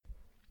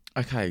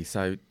Okay,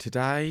 so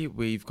today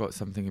we've got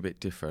something a bit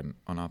different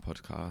on our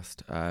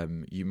podcast.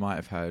 You might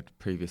have heard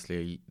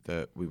previously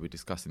that we were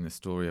discussing the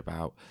story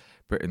about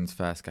Britain's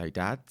first gay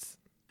dads.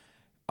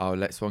 I'll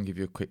let Swan give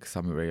you a quick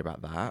summary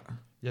about that.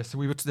 Yeah,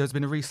 so there's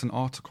been a recent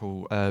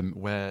article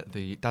where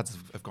the dads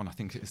have gone, I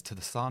think it is to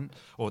the Sun,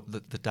 or the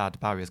dad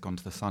Barry has gone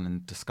to the Sun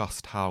and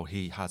discussed how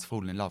he has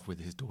fallen in love with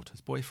his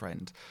daughter's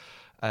boyfriend,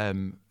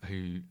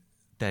 who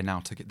they're now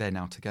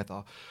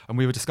together. And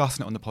we were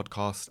discussing it on the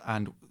podcast,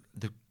 and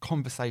the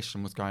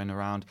conversation was going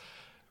around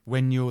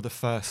when you're the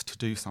first to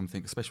do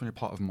something, especially when you're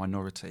part of a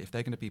minority. If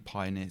they're going to be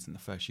pioneers in the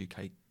first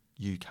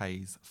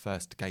UK's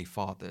first gay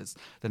fathers,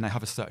 then they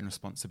have a certain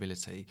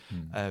responsibility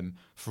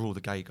for all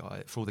the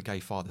gay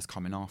fathers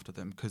coming after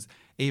them. Because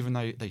even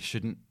though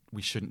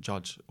we shouldn't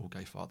judge all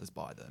gay fathers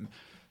by them.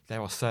 There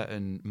are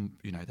certain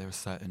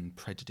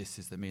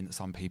prejudices that mean that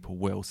some people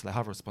will, so they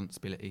have a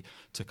responsibility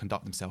to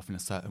conduct themselves in a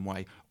certain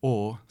way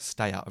or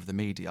stay out of the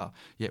media.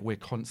 Yet we're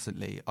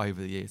constantly, over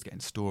the years, getting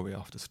story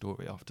after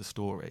story after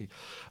story.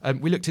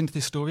 We looked into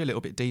this story a little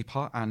bit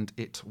deeper, and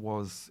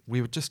we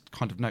would just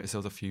kind of notice there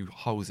was a few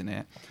holes in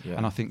it. Yeah.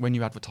 And I think when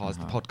you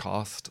advertised the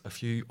podcast, a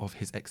few of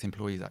his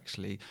ex-employees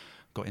actually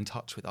got in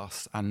touch with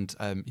us, and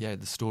the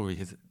story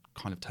has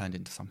kind of turned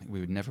into something we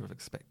would never have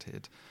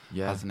expected,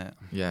 hasn't it?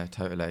 Yeah,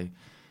 totally.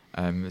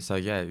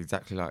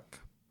 Exactly like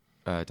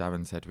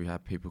Darren said, we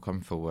had people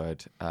come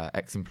forward,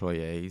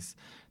 ex-employees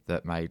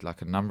that made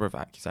like a number of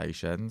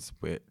accusations,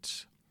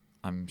 which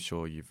I'm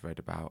sure you've read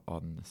about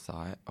on the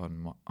site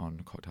on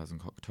Cocktails and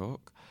Cock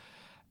Talk.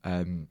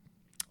 And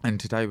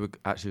today we're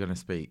actually going to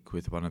speak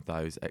with one of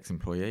those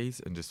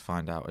ex-employees and just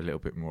find out a little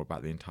bit more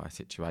about the entire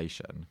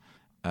situation.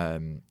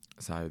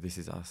 So this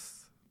is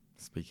us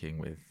speaking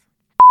with...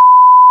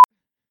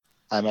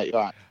 Hi mate, you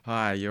alright?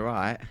 Hi, you're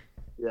right?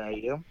 Yeah,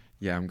 you?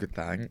 Yeah, I'm good,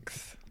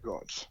 thanks.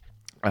 Good.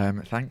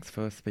 Thanks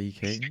for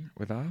speaking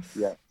with us.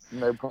 Yeah,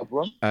 no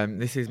problem.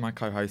 This is my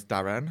co-host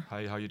Darren.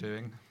 Hey, how you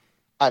doing?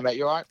 Hi mate,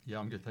 you alright? Yeah,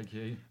 I'm good, thank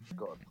you.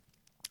 Good.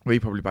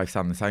 We probably both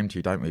sound the same to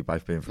you, don't we?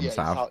 Both being from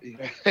South.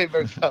 Yeah,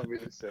 both sound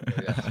really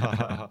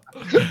similar,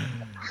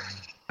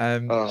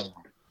 yeah.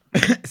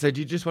 So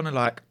do you just want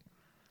to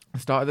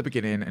start at the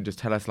beginning and just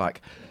tell us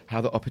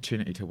how the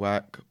opportunity to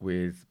work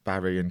with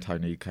Barry and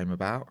Tony came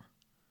about?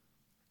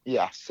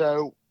 Yeah,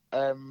 so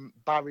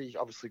Barry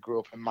obviously grew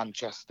up in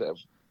Manchester,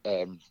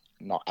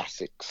 not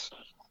Essex,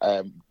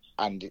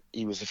 and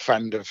he was a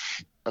friend of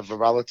a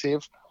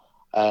relative.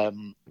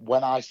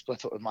 When I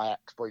split up with my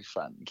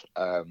ex-boyfriend,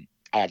 I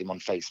had him on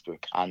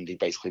Facebook, and he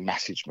basically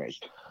messaged me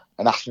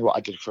and asked me what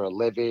I did for a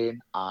living,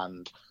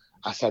 and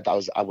I said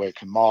that I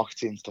work in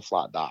marketing, stuff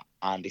like that.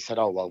 And he said,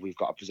 oh, well, we've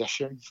got a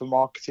position for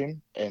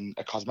marketing in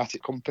a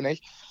cosmetic company.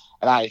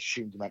 And I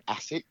assumed he meant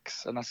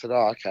Essex. And I said,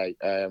 oh, okay,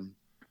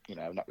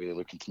 I'm not really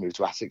looking to move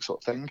to Essex sort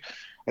of thing. And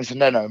he said,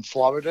 no, in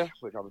Florida,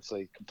 which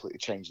obviously completely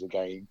changed the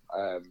game.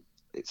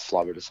 It's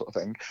Florida sort of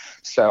thing.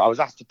 So I was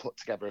asked to put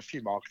together a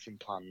few marketing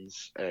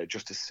plans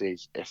just to see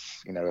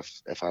if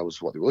I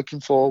was what they were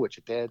looking for, which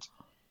I did.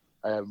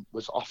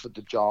 Was offered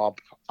the job,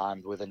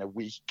 and within a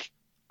week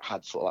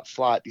had sort of like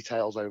flight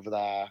details over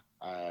there,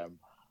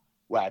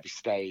 where I'd be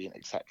staying,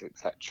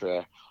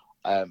 etc.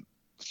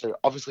 So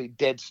obviously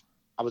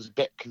I was a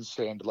bit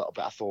concerned a little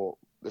bit. I thought,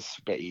 this is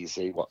a bit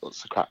easy.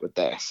 What's the crack with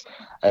this?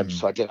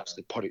 So I did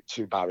actually put it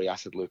to Barry. I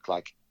said, look,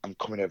 I'm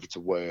coming over to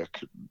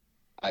work,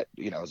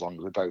 as long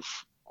as we both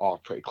are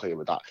pretty clear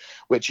with that,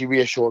 which he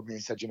reassured me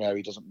and said,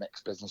 he doesn't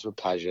mix business with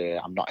pleasure.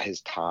 I'm not his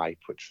type,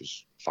 which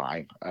was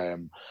fine.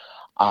 And,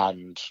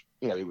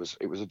 it was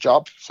a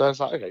job. So I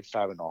was like, okay,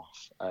 fair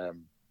enough.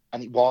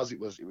 And it was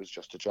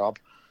just a job.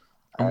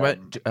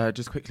 And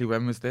just quickly,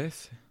 when was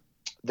this?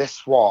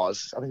 This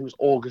was, I think it was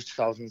August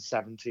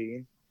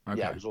 2017. Okay.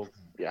 Yeah, it was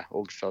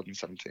August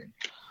 2017.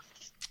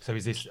 So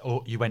is this,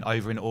 or you went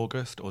over in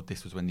August, or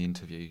this was when the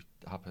interview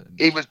happened?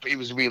 It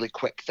was a really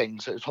quick thing,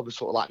 so it was probably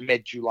sort of like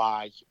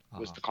mid-July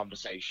was the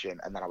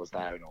conversation, and then I was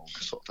there in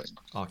August sort of thing.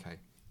 Okay.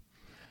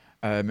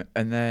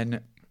 And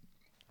then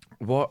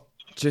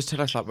just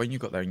tell us, when you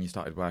got there and you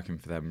started working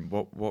for them,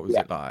 what was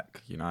it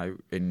like,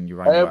 in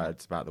your own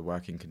words, about the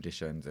working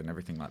conditions and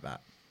everything like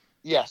that?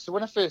 Yeah, so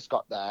when I first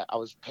got there, I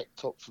was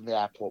picked up from the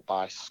airport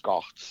by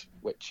Scott,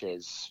 which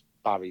is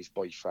Barry's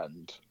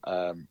boyfriend,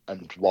 and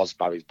was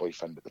Barry's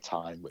boyfriend at the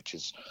time, which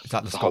is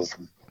that the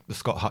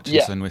Scott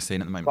Hutchinson we're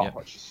seeing at the moment? Scott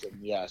Hutchinson,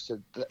 yeah. So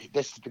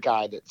this is the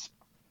guy that's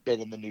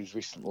been in the news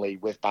recently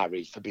with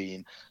Barry for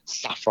being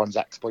Saffron's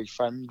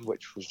ex-boyfriend,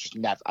 which was just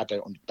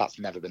that's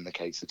never been the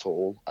case at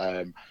all.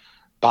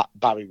 But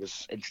Barry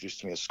was introduced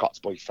to me as Scott's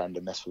boyfriend,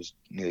 and this was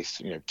nearly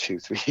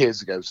 2-3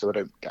 years ago, so I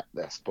don't get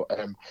this. But so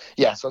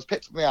I was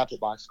picked up from the airport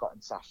by Scott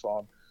and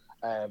Saffron.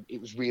 It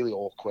was really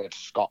awkward.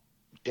 Scott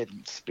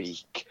didn't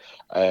speak.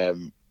 I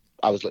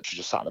was literally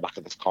just sat in the back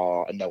of this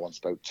car, and no one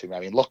spoke to me. I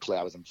mean, luckily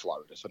I was in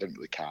Florida, so I didn't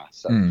really care.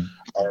 So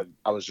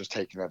I was just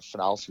taking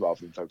everything else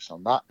rather than focusing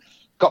on that.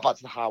 Got back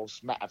to the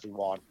house, met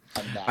everyone,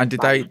 and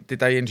then did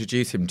they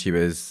introduce him to you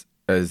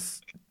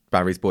as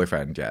Barry's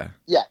boyfriend? Yeah.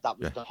 Yeah, that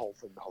was the whole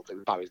thing. The whole thing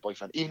with Barry's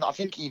boyfriend. I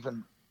think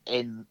even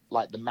in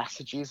like the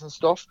messages and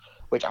stuff,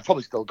 which I've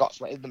probably still got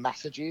some in the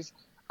messages.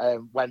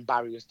 When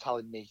Barry was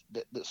telling me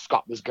that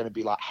Scott was going to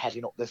be like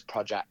heading up this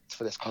project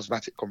for this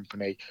cosmetic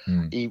company,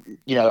 he,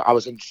 you know, I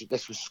was interested.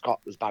 This was Scott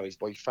was Barry's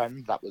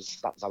boyfriend. That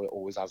was how it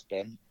always has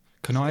been.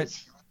 Can I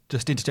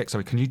just interject?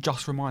 Sorry, can you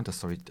just remind us?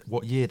 Sorry,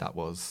 what year that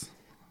was?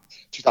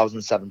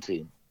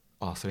 2017.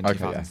 Oh, so in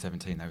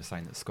 2017 they were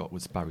saying that Scott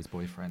was Barry's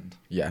boyfriend.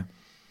 Yeah.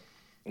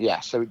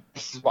 Yeah, so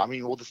this is what I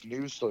mean. All this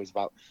news stories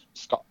about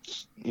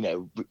Scott's, you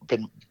know,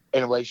 been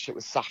in a relationship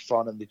with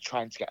Saffron and they're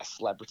trying to get a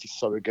celebrity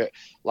surrogate.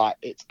 Like,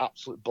 it's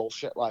absolute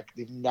bullshit. Like,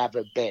 they've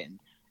never been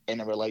in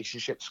a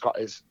relationship. Scott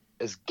is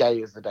as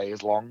gay as the day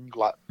is long.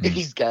 Like,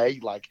 he's gay.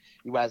 Like,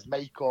 he wears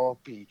makeup.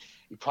 He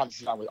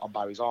prances around on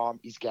Barry's arm.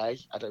 He's gay.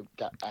 I don't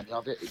get any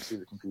of it. It's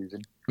really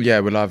confusing. Yeah,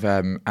 well, I've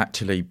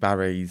actually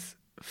Barry's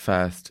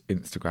first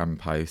Instagram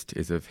post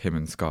is of him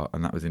and Scott,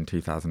 and that was in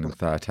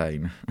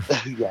 2013.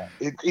 Yeah,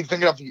 he's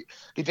thinking of.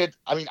 They did.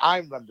 I mean, I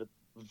remember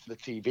the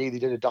TV. They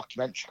did a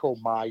documentary called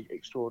My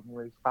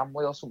Extraordinary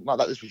Family or something like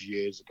that. This was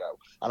years ago,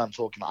 and I'm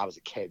talking like I was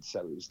a kid,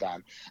 so it was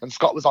then. And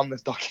Scott was on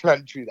this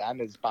documentary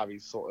then as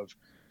Barry's sort of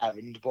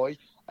errand boy.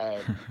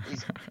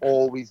 He's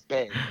always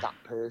been that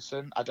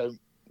person. I don't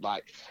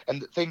like.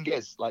 And the thing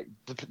is, like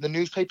the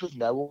newspapers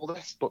know all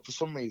this, but for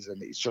some reason,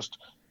 it's just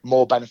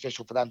more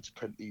beneficial for them to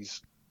print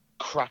these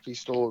crappy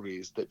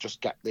stories that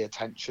just get the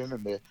attention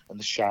and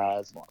the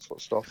shares and all that sort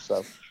of stuff.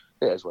 So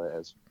it is what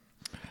it is.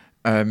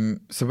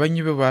 So when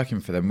you were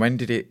working for them, when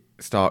did it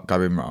start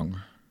going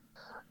wrong?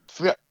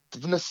 From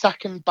the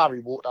second Barry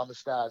walked down the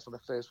stairs when I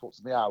first walked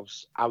in the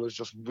house, I was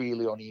just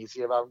really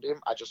uneasy around him.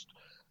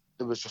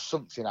 There was just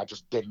something I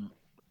just didn't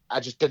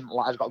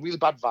like. I got really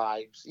bad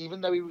vibes,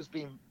 even though he was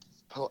being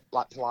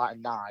polite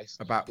and nice.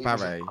 About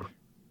Barry?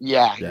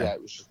 Yeah,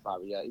 it was just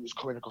Barry. Yeah, he was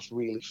coming across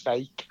really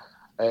fake.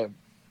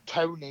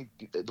 Tony,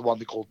 the one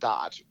they called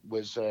Dad,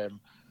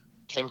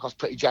 came across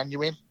pretty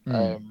genuine.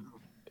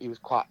 He was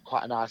quite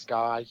a nice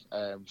guy.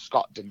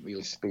 Scott didn't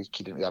really speak.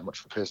 He didn't really have much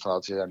of a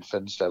personality or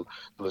anything, so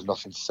there was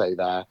nothing to say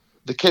there.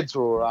 The kids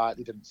were all right.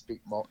 They didn't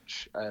speak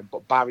much.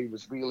 But Barry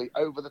was really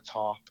over the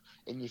top,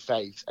 in your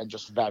face, and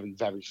just very,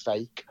 very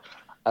fake.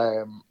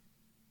 And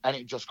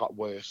it just got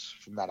worse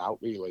from then out,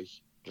 really.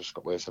 Just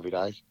got worse every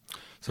day.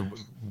 So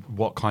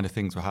what kind of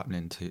things were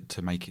happening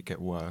to make it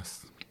get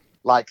worse?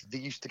 Like, they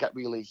used to get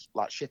really,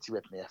 like, shitty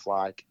with me if,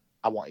 like,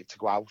 I wanted to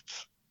go out,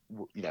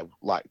 you know,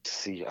 like, to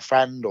see a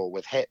friend or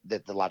with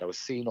the lad I was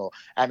seeing or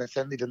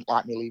anything. They didn't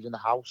like me leaving the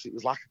house. It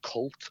was like a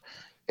cult.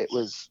 It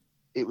was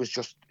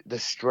just the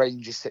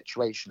strangest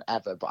situation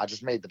ever, but I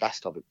just made the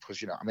best of it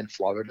because, you know, I'm in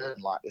Florida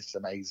and, like, this is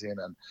amazing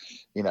and,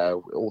 you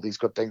know, all these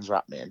good things are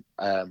happening.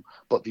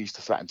 But they used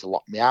to threaten to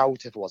lock me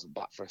out if I wasn't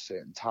back for a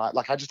certain time.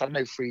 Like, I just had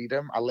no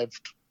freedom. I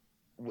lived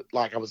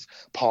like I was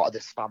part of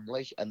this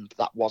family, and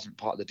that wasn't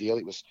part of the deal.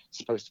 It was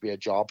supposed to be a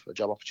job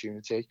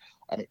opportunity,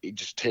 and it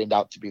just turned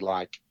out to be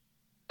like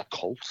a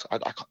cult.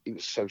 It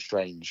was so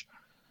strange.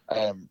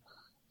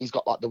 He's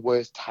got like the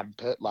worst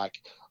temper. Like,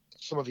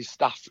 some of his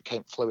staff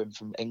flew in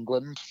from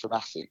England, from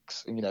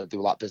Essex, and, you know, they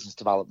were like business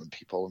development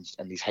people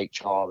and these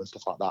HR and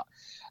stuff like that.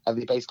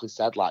 And they basically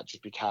said, like,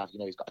 just be careful, you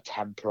know, he's got a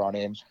temper on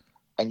him.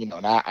 And, you know,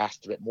 and I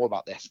asked a bit more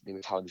about this, and they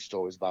were telling me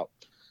stories about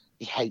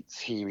he hates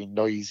hearing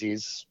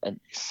noises and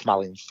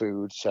smelling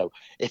food. So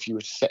if you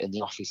were to sit in the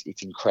office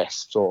eating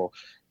crisps or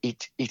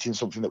eating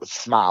something that would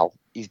smell,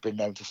 he's been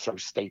known to throw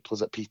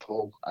staplers at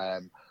people.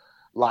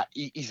 Like,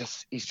 he's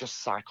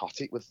just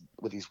psychotic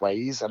with his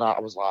ways. And I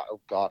was like, oh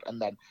God.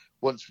 And then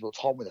once people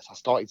told me this, I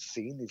started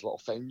seeing these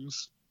little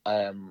things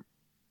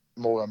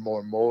more and more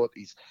and more.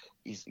 He's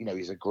you know,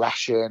 his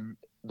aggression,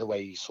 the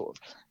way he sort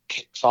of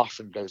kicks off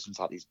and goes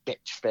into like these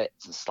bitch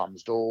fits and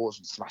slams doors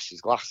and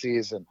smashes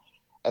glasses.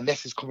 And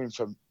this is coming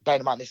from, bear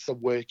in mind, this is a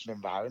working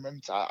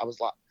environment. I was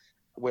like,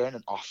 we're in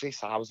an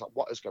office. I was like,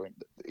 what is going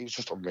on? It was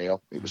just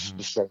unreal. It was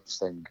the strangest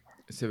thing.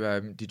 So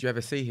did you ever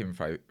see him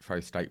throw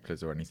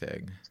staplers or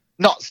anything?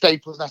 Not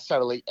staplers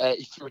necessarily.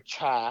 He threw a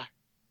chair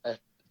at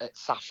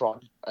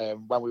Saffron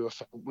when we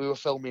were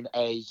filming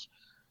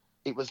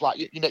it was like,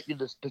 you know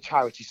the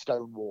charity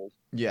Stonewall.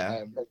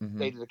 Yeah.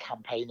 They did a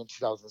campaign in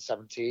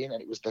 2017,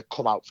 and it was the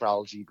Come Out for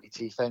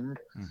LGBT thing.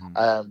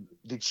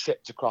 They'd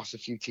shipped across a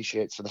few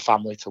T-shirts for the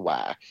family to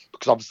wear,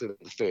 because obviously they're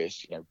the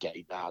first, you know,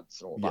 gay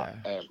dads and all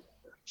that.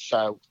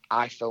 So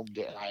I filmed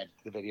it and I edited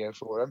the video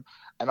for him.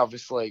 And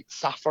obviously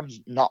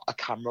Saffron's not a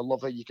camera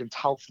lover. You can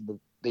tell from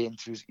the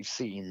interviews you've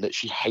seen that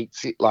she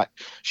hates it. Like,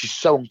 she's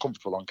so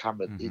uncomfortable on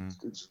camera.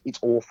 It's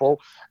awful.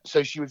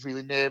 So she was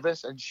really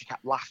nervous and she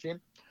kept laughing.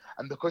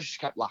 And because she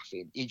kept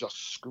laughing, he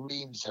just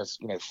screamed, says,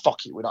 you know,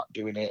 fuck it, we're not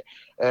doing it.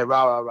 Rah,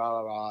 rah, rah,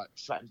 rah, rah.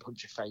 Threatened to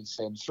punch her face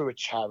in, threw a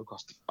chair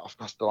across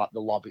the like the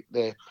lobby,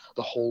 the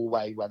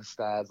hallway where the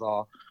stairs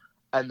are,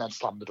 and then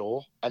slammed the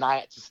door. And I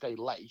had to stay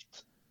late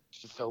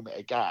to film it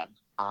again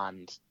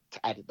and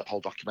to edit the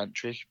whole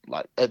documentary,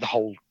 like the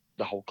whole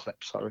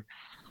clip, sorry.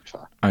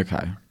 So.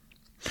 Okay.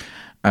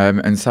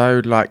 And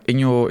so, like, in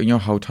your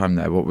whole time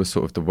there, what was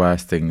sort of the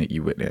worst thing that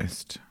you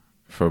witnessed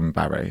from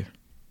Barry?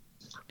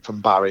 From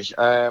Barry,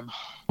 or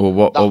Or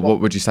what? That Or one-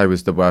 what would you say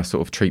was the worst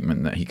sort of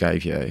treatment that he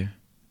gave you?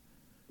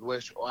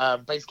 Which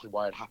basically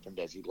what had happened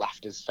is he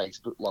left his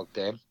Facebook logged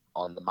in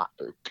on the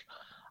MacBook,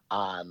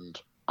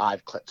 and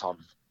I've clicked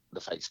on the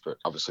Facebook,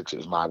 obviously because it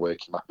was my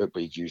working MacBook,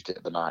 but he'd used it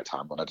at the night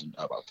time when I didn't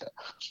know about it.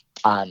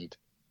 And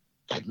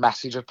a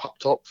message had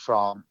popped up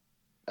from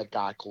a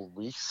guy called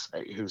Reese,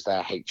 who's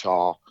their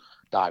HR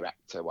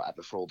director,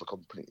 whatever, for all the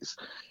companies.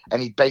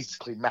 And he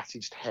basically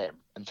messaged him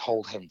and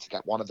told him to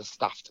get one of the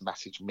staff to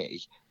message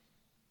me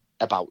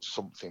about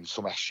something,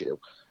 some issue.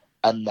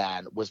 And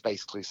then was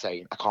basically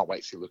saying, I can't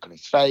wait to see the look on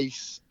his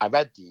face. I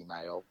read the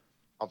email,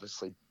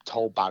 obviously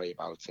told Barry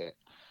about it.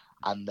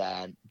 And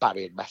then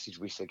Barry had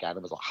messaged Reese again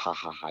and was like, ha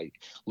ha ha.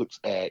 Looks,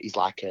 he's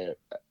like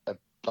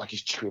like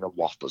he's chewing a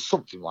waff, but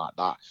something like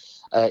that.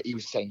 He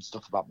was saying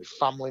stuff about my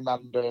family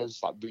members,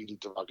 like really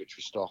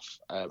derogatory stuff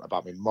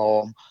about my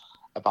mum,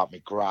 about my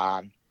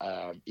gran.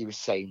 He was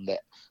saying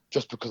that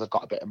just because I've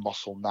got a bit of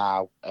muscle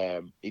now,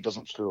 he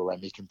doesn't fool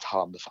him. He can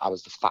tell him that I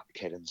was the fat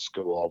kid in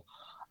school.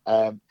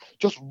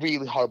 Just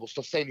really horrible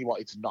stuff, saying he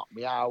wanted to knock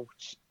me out.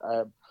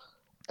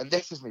 And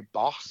this is my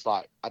boss.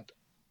 Like,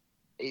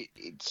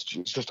 it's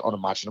just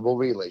unimaginable,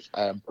 really.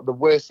 The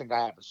worst thing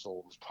I ever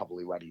saw was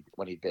probably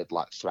when he did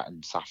like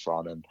threaten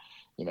Saffron and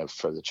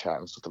throw the chair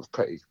and stuff. It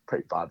was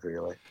pretty bad,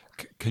 really.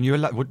 Can you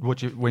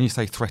when you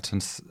say threaten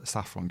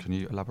Saffron? Can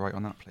you elaborate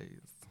on that, please?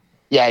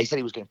 Yeah, he said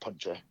he was going to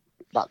punch her.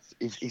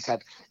 He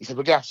said we're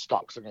going to have to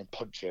stop because I'm going to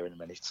punch her in a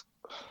minute.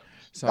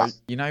 So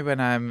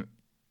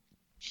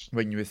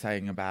when you were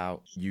saying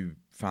about you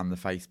found the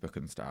Facebook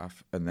and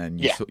stuff, and then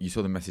you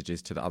saw the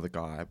messages to the other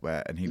guy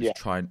and he was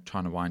trying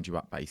to wind you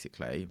up,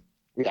 basically.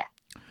 Yeah.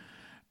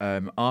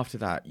 After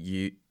that,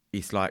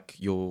 it's like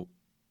you're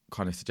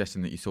kind of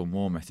suggesting that you saw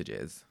more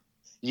messages.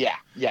 Yeah.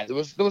 There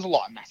was a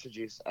lot of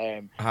messages.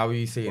 How are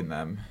you seeing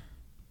them?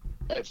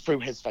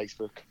 Through his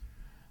Facebook.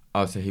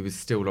 Oh, so he was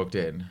still logged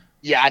in.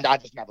 Yeah, and I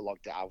just never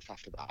logged it out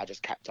after that. I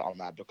just kept it on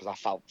there because I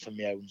felt, for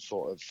my own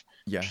sort of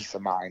peace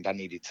of mind, I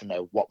needed to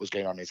know what was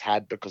going on in his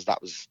head, because that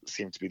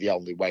seemed to be the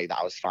only way that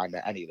I was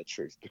finding any of the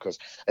truth. Because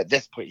at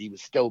this point, he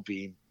was still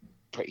being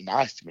pretty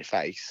nice to my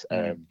face.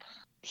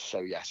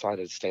 So I had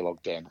to stay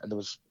logged in, and there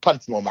was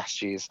plenty more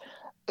messages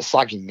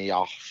slagging me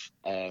off,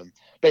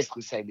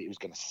 basically saying that he was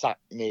going to sack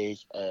me,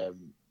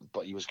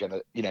 but he was going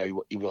to,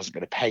 he wasn't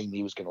going to pay me.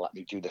 He was going to let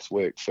me do this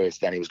work first,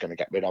 then he was going to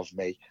get rid of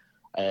me.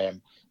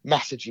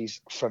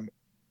 Messages from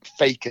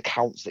fake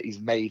accounts that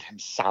he's made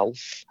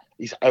himself,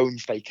 his own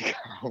fake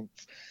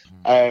accounts.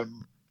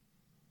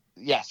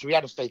 So we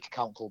had a fake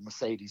account called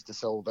Mercedes De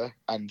Silva,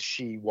 and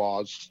she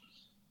was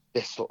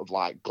this sort of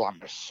like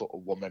glamorous sort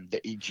of woman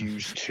that he'd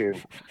used to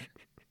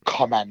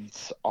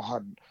comment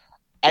on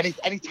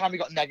anytime he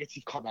got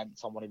negative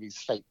comments on one of his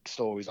fake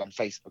stories on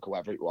Facebook or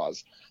whatever it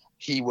was,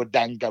 he would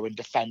then go and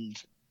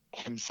defend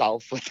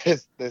himself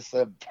with this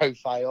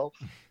profile.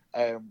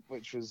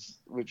 Which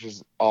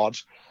was odd,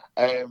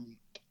 and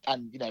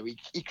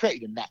he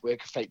created a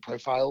network of fake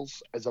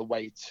profiles as a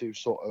way to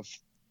sort of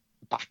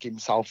back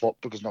himself up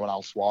because no one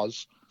else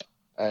was.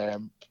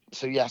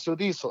 So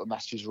these sort of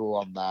messages were all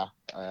on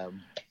there.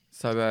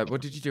 So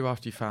what did you do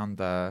after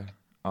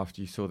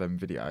you saw them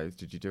videos?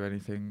 Did you do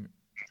anything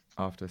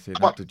after seeing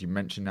that? Did you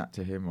mention that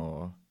to him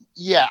or?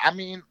 Yeah, I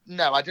mean,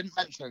 no, I didn't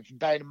mention anything.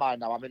 Bearing in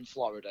mind now I'm in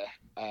Florida.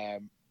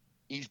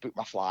 He's booked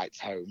my flights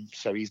home,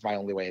 so he's my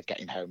only way of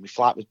getting home. My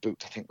flight was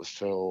booked, I think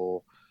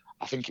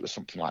it was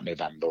something like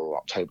November or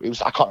October.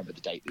 I can't remember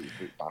the date that he was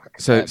booked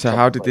back. So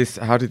how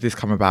did this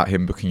come about,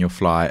 him booking your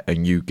flight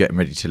and you getting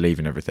ready to leave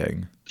and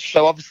everything?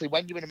 So obviously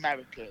when you're in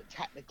America,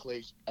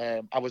 technically,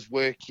 I was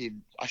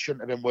working. I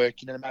shouldn't have been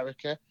working in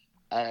America.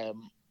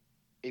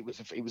 It was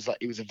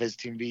a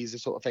visiting visa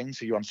sort of thing,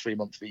 so you're on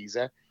 3-month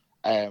visa.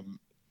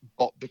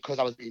 But because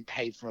I was being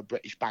paid from a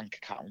British bank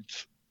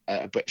account,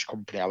 a British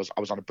company, I was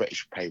on a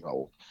British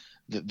payroll.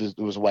 There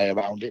was a way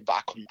around it,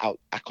 but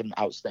I couldn't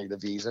outstay the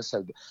visa.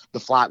 So the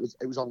flight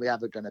was only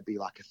ever going to be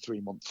like a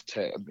 3-month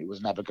term. It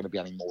was never going to be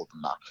any more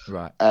than that.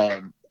 Right.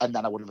 And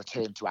then I would have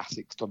returned to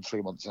Essex, done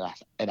 3 months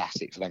in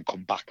Essex, and then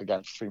come back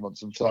again for 3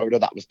 months in Florida.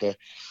 That was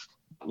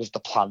the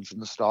plan from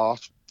the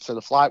start. So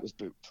the flight was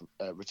booked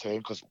return,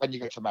 because when you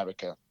go to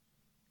America,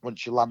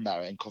 once you land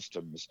there in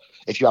customs,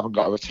 if you haven't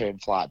got a return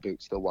flight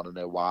booked, they'll want to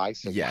know why.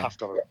 So you have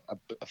to have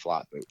a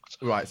flight booked.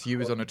 Right. So you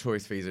was on a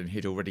tourist visa and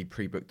he'd already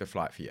pre-booked the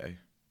flight for you.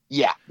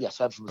 Yeah.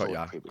 So everything was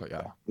already pre-booked.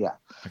 Yeah.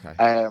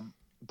 Okay.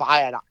 But I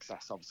had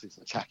access, obviously,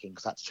 to the check-in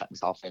because I had to check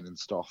myself in and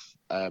stuff.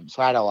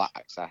 So I had all that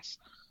access.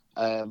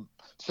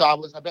 So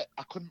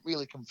I couldn't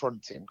really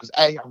confront him because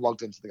A, I'm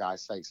logged into the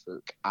guy's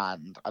Facebook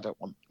and I don't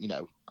want,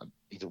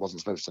 he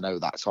wasn't supposed to know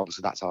that. So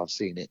obviously that's how I've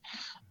seen it.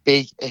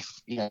 B,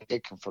 if, I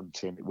did confront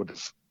him, it would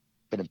have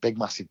been a big,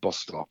 massive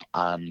bust up.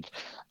 And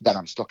then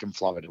I'm stuck in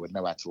Florida with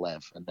nowhere to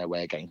live and no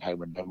way of getting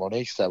home and no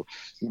money. So,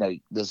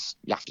 you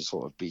have to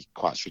sort of be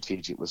quite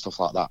strategic with stuff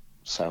like that.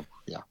 So,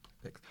 yeah.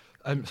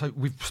 So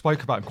we've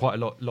spoke about him quite a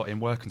lot in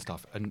work and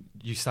stuff, and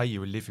you say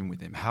you were living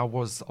with him. How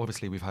was,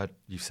 obviously we've heard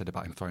you've said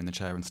about him throwing the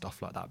chair and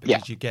stuff like that, but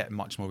did you get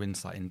much more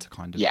insight into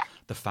kind of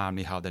the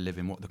family, how they're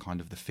living, what the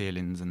kind of the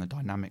feelings and the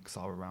dynamics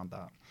are around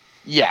that?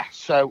 Yeah,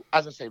 so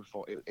as I say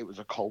before, it was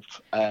a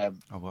cult. Oh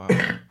wow.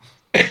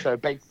 So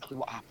basically,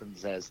 what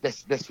happens is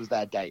this was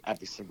their day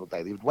every single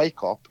day. They would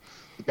wake up,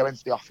 they'd go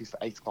into the office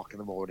at 8 o'clock in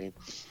the morning,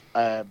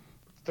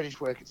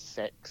 finish work at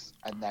 6,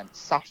 and then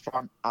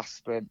Saffron,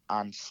 Aspen,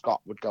 and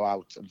Scott would go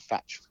out and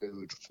fetch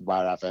food from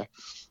wherever.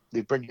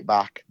 They'd bring it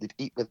back. They'd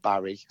eat with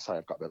Barry. Sorry,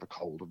 I've got a bit of a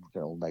cold. I'm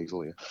getting all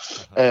nasal here.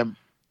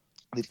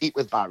 They'd eat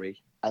with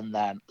Barry, and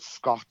then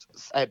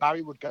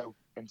Barry would go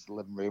into the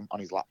living room on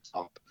his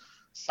laptop.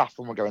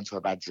 Saffron would go into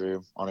her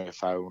bedroom on her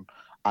phone,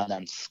 and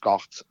then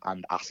Scott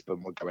and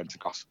Aspen would go into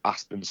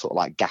Aspen's sort of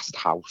like guest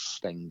house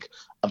thing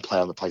and play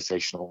on the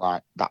PlayStation all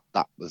night.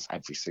 That was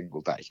every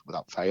single day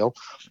without fail.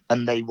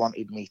 And they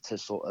wanted me to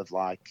sort of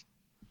like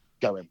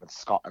go in with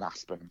Scott and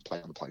Aspen and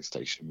play on the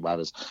PlayStation,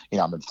 whereas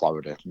I'm in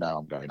Florida. No,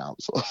 I'm going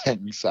out, sort of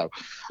thing. So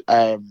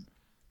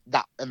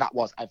that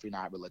was every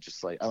night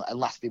religiously,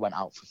 unless they went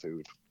out for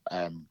food.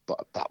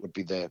 But that would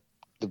be the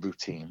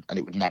routine, and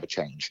it would never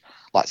change.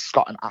 Like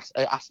Scott and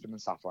Aspen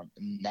and Saffron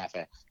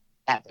never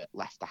ever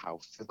left the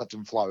house. They've lived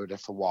in Florida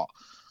for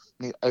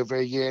over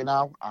a year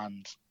now,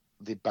 and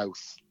they're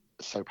both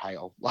so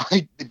pale.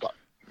 Like they've got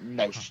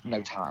no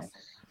time.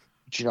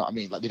 Do you know what I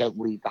mean? Like they don't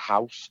leave the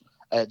house.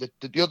 The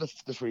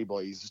three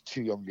boys, the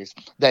two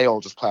youngest, they all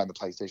just play on the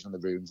PlayStation in the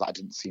rooms. I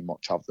didn't see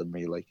much of them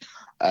really.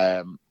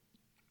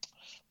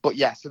 But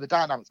yeah, so the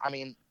dynamics, I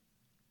mean,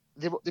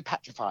 they're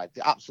petrified.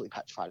 They're absolutely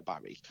petrified of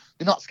Barry.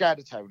 They're not scared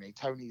of Tony.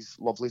 Tony's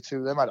lovely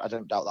to them. I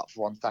don't doubt that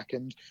for 1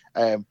 second.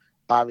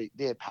 Barry,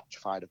 they're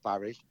petrified of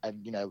Barry.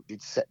 And,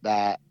 they'd sit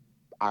there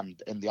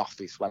and in the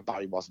office when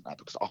Barry wasn't there,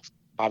 because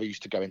Barry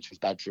used to go into his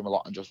bedroom a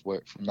lot and just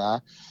work from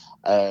there.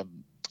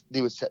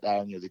 They would sit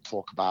there and, they'd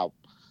talk about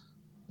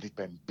they've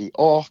been beat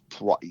up,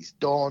 what he's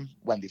done,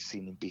 when they've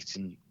seen him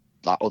beating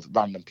like other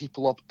random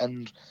people up,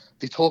 and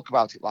they talk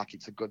about it like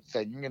it's a good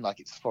thing and like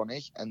it's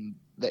funny and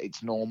that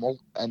it's normal.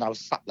 And I was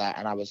sat there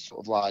and I was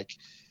sort of like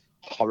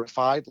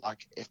horrified.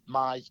 Like if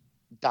my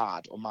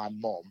dad or my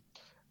mum,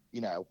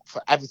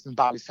 for everything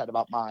Barry said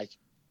about my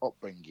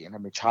upbringing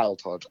and my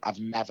childhood, I've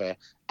never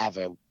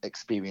ever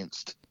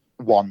experienced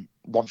one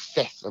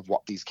fifth of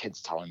what these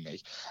kids telling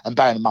me. And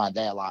bearing in mind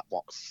they're like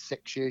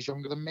 6 years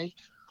younger than me,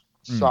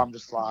 so I'm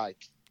just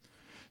like,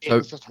 it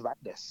was just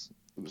horrendous.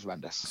 It was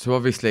horrendous. So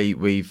obviously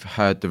we've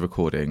heard the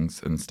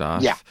recordings and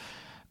stuff. Yeah.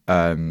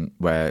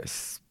 Where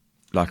it's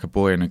like a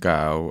boy and a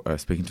girl are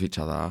speaking to each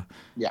other.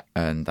 Yeah.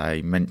 And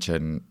they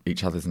mention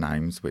each other's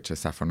names, which are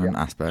Saffron and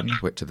Aspen,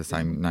 which are the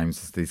same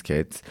names as these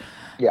kids.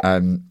 Yeah.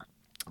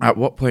 At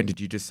what point did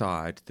you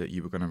decide that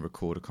you were going to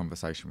record a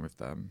conversation with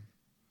them?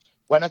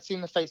 When I'd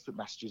seen the Facebook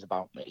messages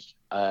about me,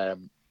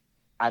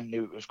 I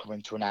knew it was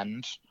coming to an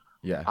end.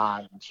 Yeah.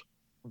 And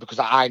because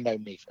I know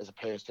me as a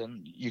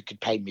person, you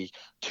could pay me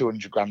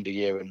 $200,000 a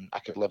year and I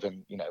could live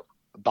in,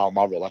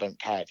 Balmoral. I don't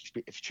care. If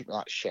you treat me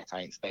like shit,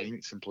 I ain't staying.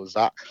 It's simple as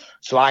that.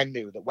 So I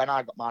knew that when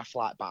I got my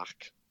flight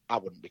back, I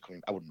wouldn't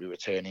be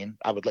returning.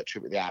 I would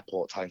literally be at the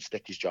airport, tell him to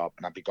stick his job,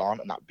 and I'd be gone,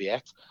 and that'd be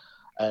it.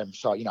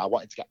 So I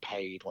wanted to get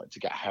paid, wanted to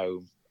get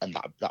home, and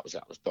that was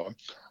it. I was done.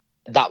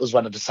 That was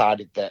when I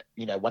decided that,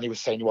 when he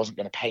was saying he wasn't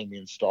going to pay me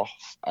and stuff,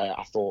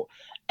 I thought,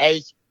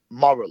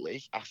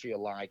 morally, I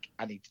feel like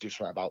I need to do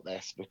something about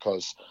this,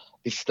 because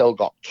they've still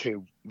got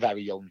two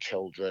very young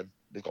children.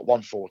 They've got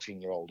one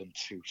 14-year-old and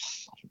two,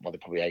 they're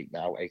probably 8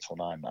 or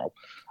 9 now.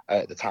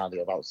 At the time, they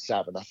were about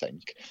 7, I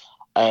think.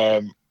 So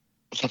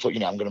I thought,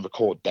 I'm going to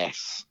record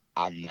this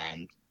and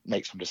then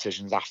make some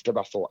decisions after.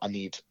 But I thought I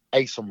need,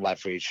 A, some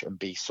leverage, and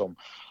B, some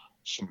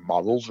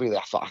morals, really.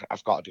 I thought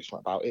I've got to do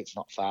something about it. It's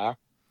not fair.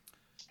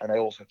 And I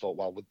also thought,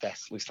 well, with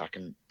this, at least I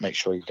can make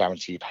sure you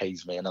guarantee he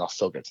pays me, and then I'll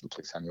still get to the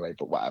police anyway,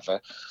 but whatever.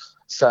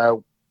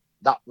 So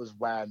that was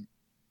when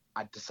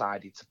I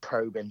decided to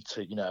probe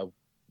into,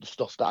 the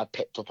stuff that I'd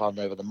picked up on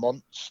over the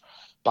months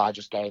by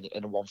just getting it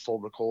in one full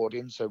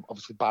recording. So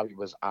obviously Barry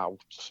was out.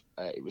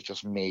 It was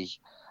just me,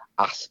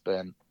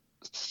 Aspen,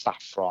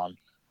 Saffron,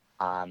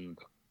 and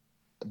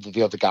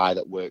the other guy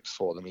that works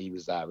for them. He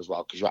was there as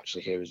well, because you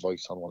actually hear his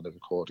voice on one of the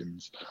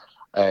recordings.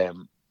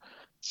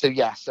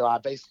 So I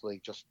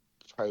basically just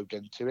probed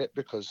into it,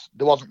 because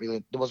there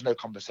was no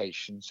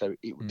conversation, so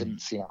it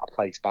didn't seem out of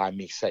place by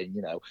me saying,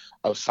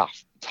 oh,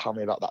 Saf, tell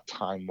me about that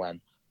time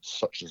when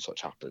such and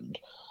such happened.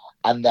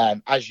 And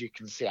then, as you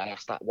can see, I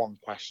asked that one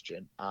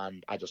question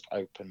and I just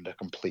opened a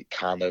complete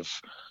can of,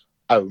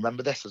 oh,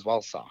 remember this as well,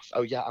 Saf?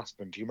 Oh yeah,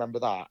 Aspen, do you remember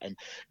that? And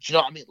do you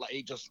know what I mean?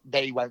 Like,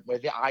 they went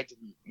with it. I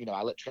didn't,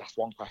 I literally asked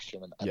one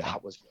question and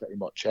that was pretty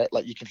much it.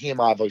 Like, you can hear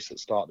my voice at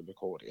the start of the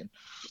recording.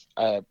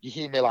 You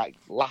hear me like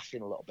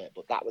laughing a little bit,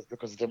 but that was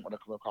because I didn't want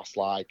to come across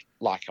like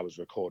I was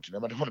recording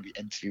them. I didn't want to be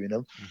interviewing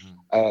them.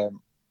 Mm-hmm.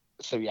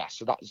 So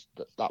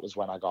that was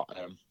when I got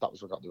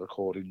the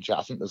recordings. Yeah,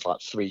 I think there's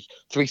like three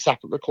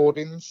separate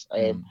recordings,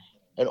 and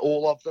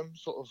all of them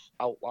sort of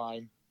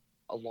outline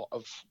a lot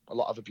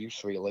of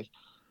abuse, really.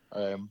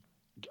 And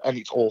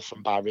it's all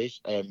from Barry.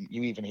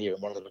 You even hear in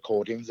one of the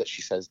recordings that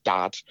she says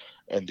 "dad,"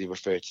 and they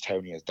refer to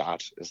Tony as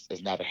dad,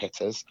 as never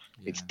hit us.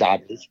 Yeah. It's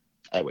daddy,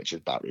 which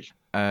is Barry.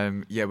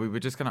 We were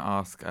just going to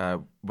ask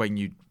when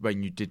you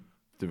did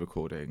the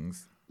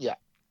recordings. Yeah.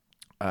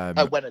 Um,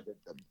 When I did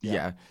them.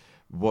 yeah.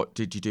 What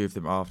did you do with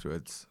them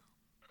afterwards?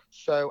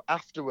 So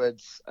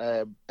afterwards,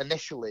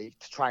 initially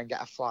to try and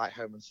get a flight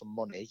home and some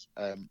money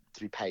to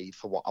be paid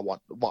for what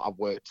I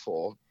worked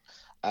for,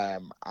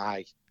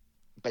 I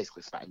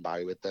basically threatened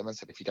Barry with them and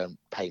said, if you don't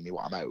pay me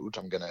what I'm owed,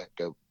 I'm gonna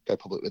go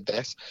public with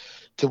this.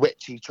 To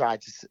which he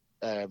tried to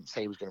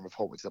say he was going to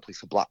report me to the police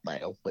for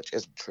blackmail, which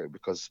isn't true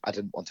because I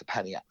didn't want a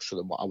penny extra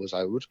than what I was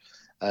owed.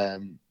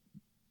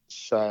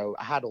 So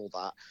I had all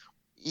that.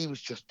 He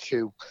was just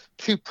too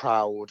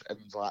proud and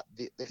was like,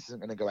 this isn't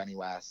going to go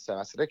anywhere. So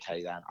I said,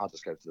 okay, then I'll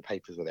just go to the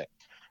papers with it.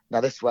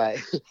 Now this way,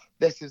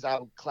 this is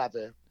how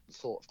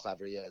sort of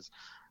clever he is.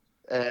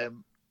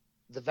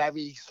 The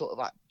very sort of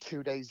like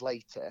 2 days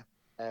later,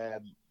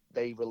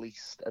 they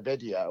released a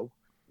video,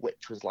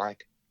 which was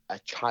like a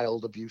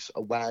child abuse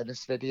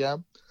awareness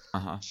video,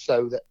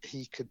 so that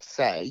he could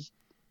say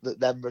that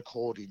them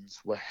recordings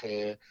were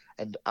her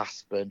and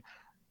Aspen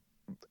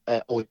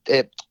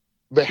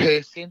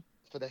rehearsing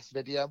for this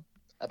video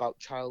about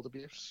child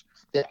abuse.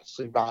 They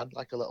actually ran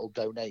like a little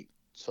donate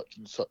such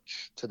and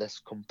such to this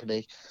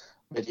company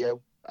video.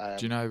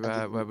 Do you know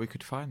where we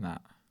could find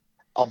that?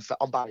 On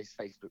Barry's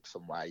Facebook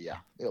somewhere, yeah.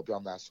 It'll be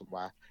on there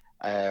somewhere.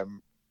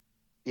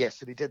 Yeah,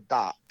 so they did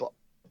that, but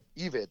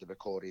you've heard the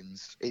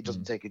recordings. It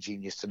doesn't take a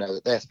genius to know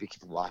that they're speaking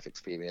from life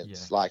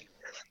experience. Yeah. Like,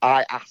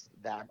 I asked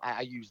them,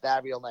 I used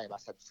their real name. I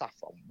said,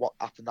 Saffron, what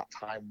happened that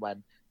time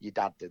when your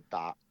dad did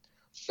that?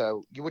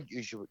 So you wouldn't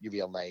use your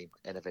real name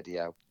in a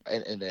video,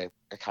 in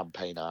a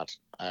campaign ad.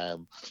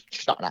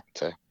 She's not an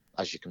actor,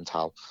 as you can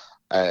tell.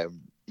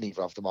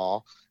 Neither of them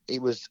are. It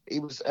was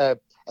a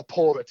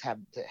poor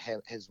attempt at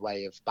his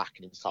way of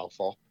backing himself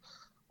up.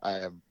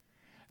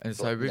 And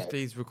so with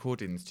these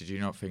recordings, did you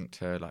not think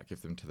to like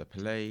give them to the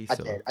police?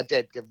 I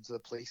did give them to the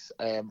police.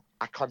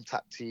 I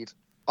contacted.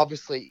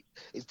 Obviously,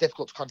 it's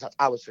difficult to contact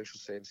our social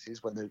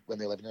services when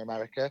they live in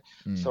America.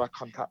 So I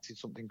contacted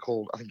something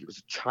called, I think it was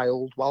a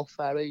child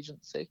welfare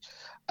agency.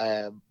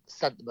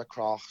 Sent them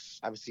across.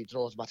 I received an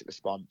automatic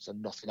response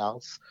and nothing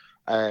else.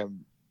 I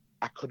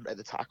couldn't at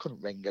the time. I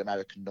couldn't ring an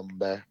American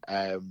number.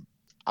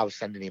 I was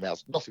sending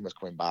emails. Nothing was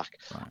coming back.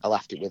 Right. I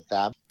left it with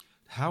them.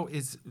 How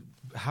is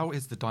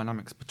the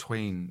dynamics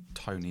between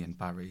Tony and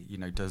Barry? You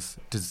know, does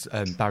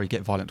Barry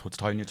get violent towards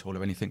Tony at all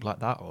or anything like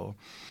that? Or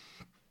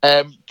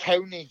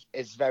Tony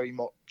is very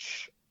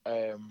much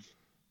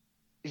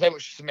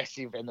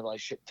submissive in the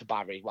relationship to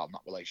Barry. Well,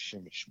 not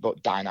relationship,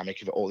 but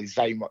dynamic of it all. He's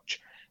very much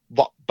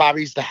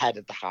Barry's the head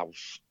of the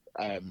house.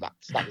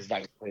 That was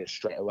very clear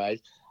straight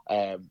away.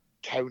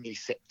 Tony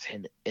sits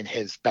in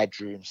his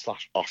bedroom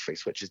 /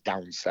 office, which is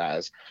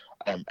downstairs,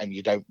 and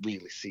you don't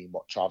really see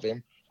much of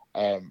him.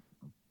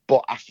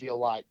 But I feel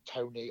like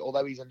Tony,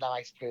 although he's a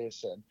nice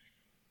person,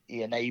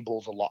 he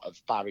enables a lot of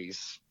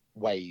Barry's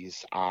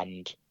ways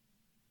and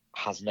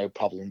has no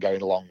problem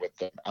going along with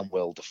them and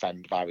will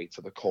defend Barry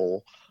to the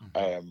core,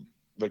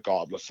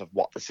 regardless of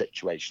what the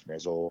situation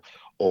is or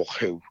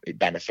who it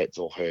benefits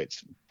or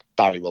hurts.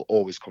 Barry will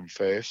always come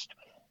first.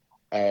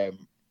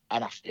 And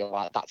I feel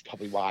like that's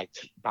probably why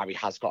Barry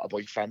has got a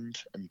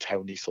boyfriend and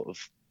Tony sort of,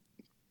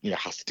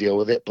 has to deal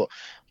with it. But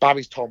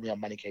Barry's told me on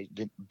many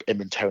occasions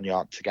him and Tony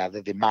aren't together.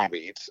 They're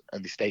married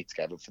and they stay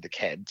together for the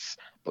kids,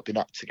 but they're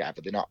not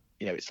together. They're not,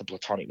 it's a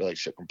platonic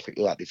relationship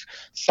completely. Like these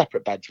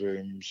separate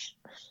bedrooms,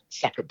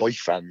 separate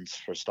boyfriends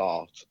for a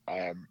start.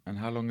 And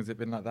how long has it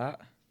been like that?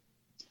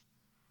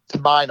 To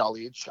my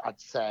knowledge, I'd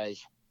say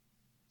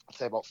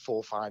about 4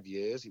 or 5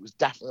 years. It was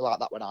definitely like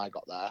that when I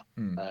got there.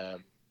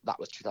 That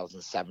was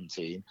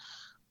 2017.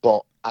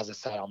 But as I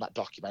say, on that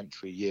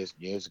documentary years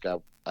and years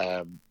ago,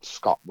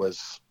 Scott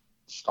was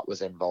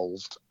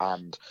involved,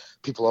 and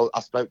people I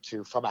spoke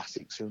to from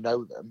Essex who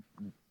know them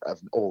have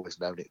always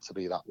known it to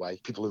be that way.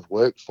 People who've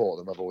worked for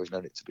them have always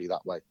known it to be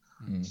that way.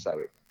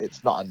 So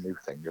it's not a new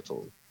thing at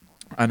all.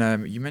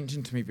 And you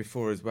mentioned to me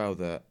before as well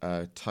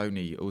that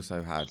Tony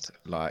also had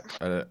like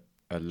a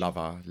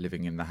lover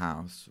living in the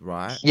house,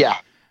 right? Yeah.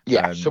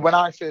 So when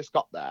I first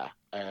got there,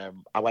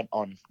 I went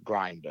on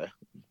Grindr,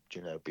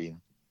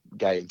 being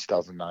gay in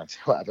 2019,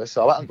 whatever.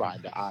 So I went on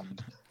Grindr,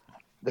 and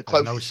the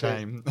closest... No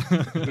shame.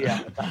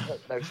 Yeah,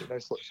 no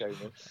slut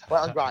shaming.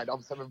 Went on Grindr,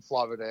 obviously I'm in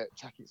Florida,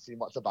 checking to see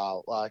what it's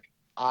about,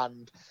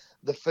 and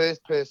the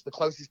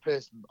closest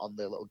person on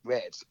the little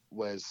grid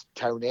was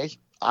Tony,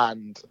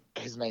 and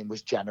his name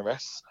was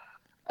Generous,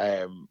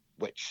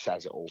 which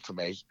says it all to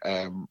me.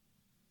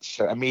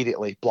 So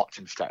immediately blocked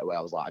him straight away. I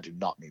was like, I do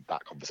not need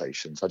that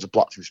conversation. So I just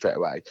blocked him straight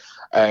away.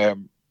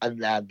 And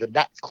then the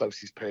next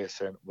closest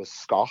person was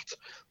Scott,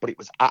 but it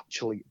was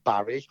actually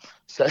Barry.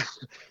 So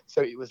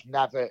it was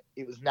never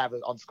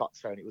on Scott's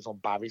phone. It was on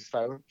Barry's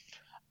phone.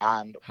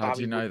 And how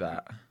do you know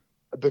that?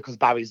 Because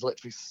Barry's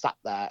literally sat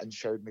there and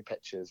showed me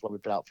pictures when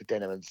we've been out for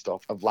dinner and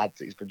stuff of lads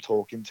that he's been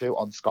talking to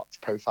on Scott's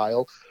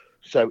profile.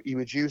 So he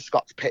would use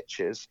Scott's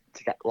pictures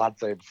to get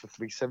lads over for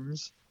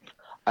threesomes.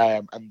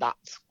 And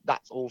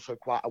that's also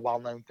quite a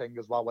well-known thing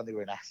as well. When they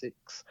were in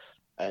Essex,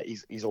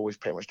 he's always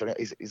pretty much done it.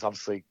 He's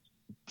obviously,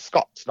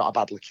 Scott's not a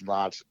bad-looking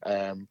lad.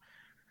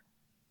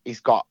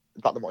 He's got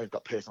got them. He's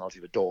got personality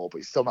of a door, but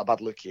he's still not bad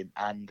looking.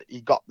 And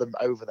he got them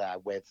over there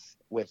with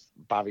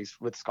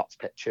Scott's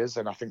pictures,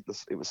 and I think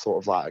it was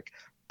sort of like,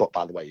 but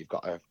by the way, you've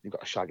got to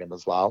shag him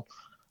as well.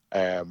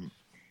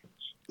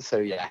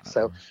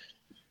 So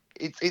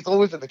it's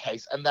always been the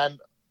case. And then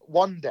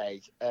one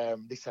day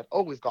they said,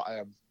 "Oh, we've got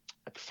a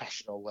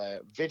professional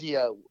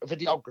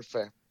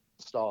videographer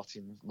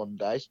starting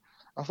Monday."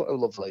 I thought, "Oh,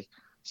 lovely."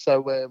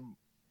 So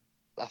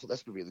I thought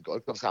this would be really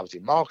good. Obviously, I was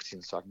doing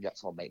marketing, so I can get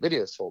someone to make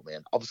videos for me.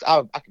 And obviously,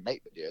 I can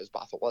make videos,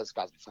 but I thought, well, this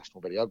guy's a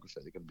professional videographer.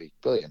 They're going to be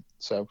brilliant.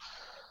 So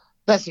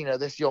next thing you know,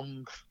 this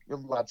young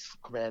lad's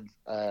come in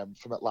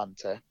from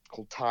Atlanta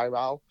called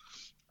Tyrell.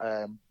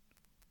 And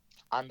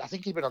I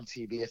think he'd been on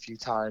TV a few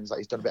times. Like,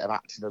 he's done a bit of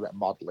acting, a bit of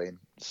modelling,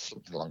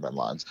 something along those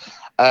lines.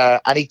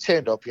 And he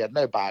turned up. He had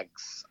no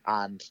bags,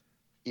 and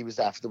he was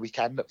there for the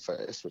weekend at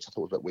first, which I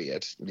thought was a bit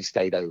weird. And he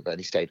stayed over, and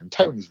he stayed in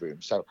Tony's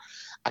room. So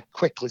I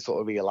quickly sort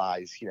of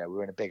realised,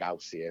 we're in a big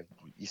house here.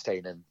 You're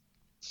staying in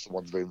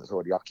someone's room that's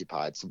already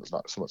occupied.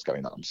 Something's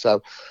going on.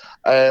 So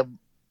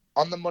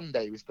on the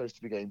Monday, he was supposed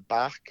to be going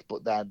back,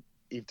 but then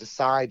he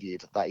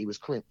decided that he was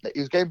going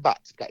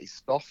back to get his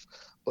stuff.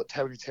 But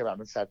Tony turned around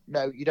and said,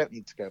 "No, you don't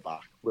need to go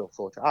back. We'll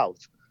sort it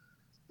out."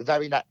 The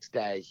very next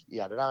day, he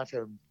had an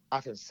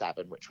iPhone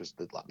 7, which was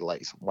the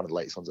latest, one of the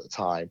latest ones at the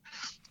time.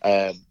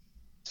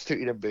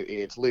 Suited and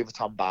booted, Louis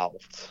Vuitton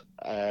belt,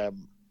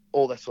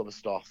 all this sort of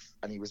stuff,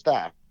 and he was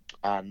there.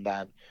 And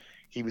then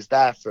he was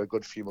there for a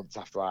good few months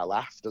after I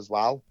left as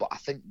well. But I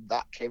think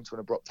that came to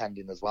an abrupt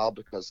ending as well,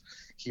 because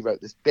he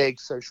wrote this big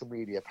social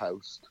media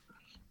post,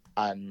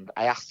 and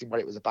I asked him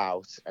what it was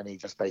about, and he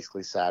just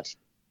basically said,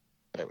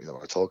 "I don't really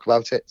want to talk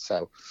about it."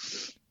 So,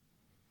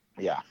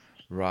 yeah.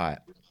 Right.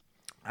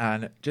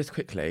 And just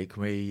quickly,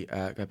 can we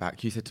go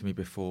back? You said to me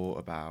before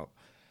about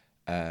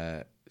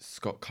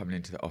Scott coming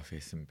into the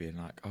office and being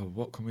like, "Oh,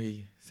 what can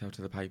we sell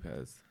to the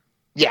papers?"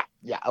 Yeah,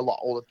 a lot.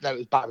 No, it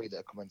was Barry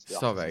that come into the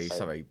office.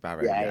 Sorry,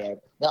 Barry. Yeah,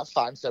 that's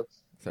fine. So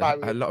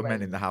Barry, a lot of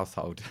men in the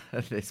household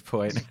at this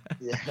point.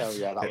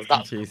 that was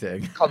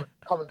confusing.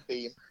 Common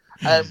theme.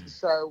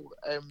 So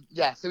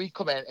he'd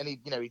come in and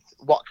he'd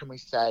what can we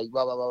say?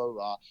 Blah, blah, blah, blah,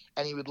 blah.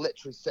 And he would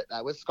literally sit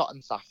there with Scott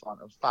and Saffron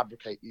and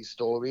fabricate these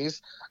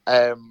stories.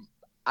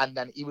 And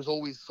then he was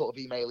always sort of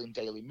emailing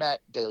Daily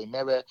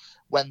Mirror.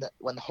 When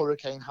the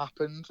hurricane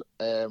happened,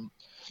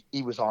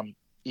 he was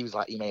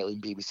like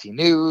emailing BBC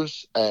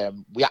News.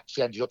 We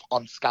actually ended up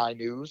on Sky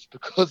News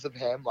because of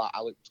him. Like,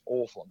 I looked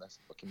awful on this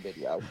fucking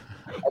video.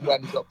 And we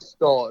ended up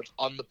stood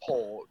on the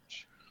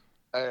porch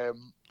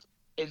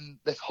in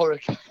this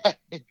hurricane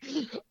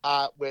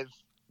with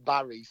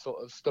Barry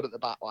sort of stood at the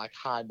back like,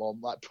 "Hi,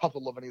 Mum," like proper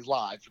loving his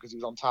life because he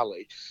was on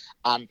telly.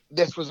 And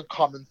this was a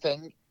common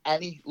thing.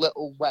 Any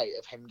little way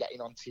of him getting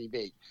on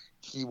TV,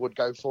 he would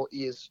go for.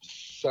 He is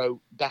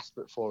so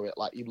desperate for it.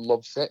 Like, he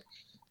loves it.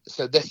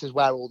 So this is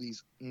where all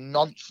these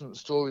nonsense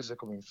stories are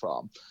coming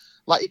from.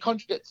 Like, he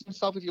contradicts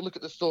himself. If you look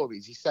at the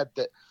stories, he said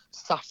that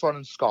Saffron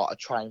and Scott are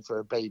trying for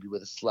a baby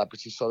with a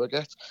celebrity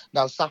surrogate.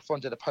 Now, Saffron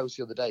did a post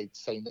the other day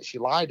saying that she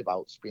lied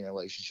about being in a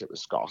relationship with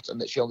Scott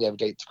and that she only ever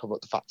dated to cover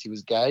up the fact he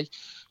was gay.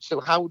 So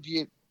how do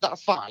you...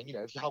 That's fine,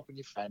 if you're helping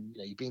your friend,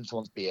 you're being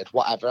someone's beard,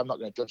 whatever, I'm not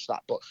going to judge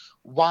that. But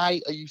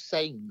why are you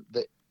saying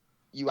that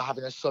you are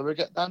having a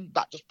surrogate then?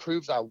 That just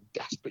proves how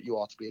desperate you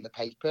are to be in the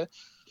paper.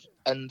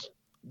 And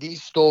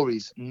these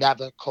stories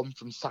never come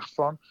from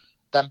Saffron.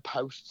 Them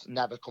posts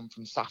never come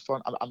from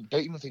Saffron. I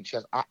don't even think she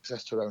has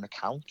access to her own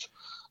account.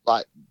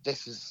 Like,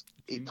 it's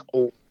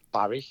all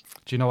Barry.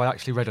 Do you know, I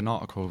actually read an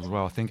article as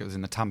well, I think it was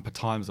in the Tampa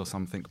Times or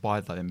something, by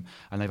them,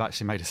 and they've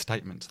actually made a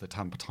statement to the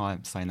Tampa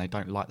Times saying they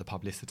don't like the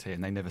publicity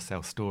and they never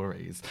sell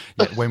stories.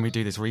 Yet when we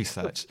do this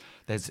research,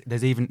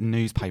 there's even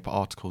newspaper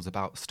articles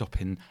about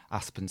stopping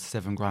Aspen's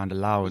 $7,000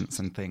 allowance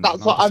and things.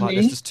 That's what I mean.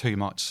 There's just too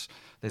much.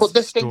 But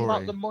this thing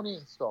about the money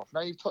and stuff,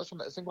 now you've touched on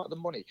this thing about the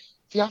money,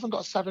 if you haven't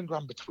got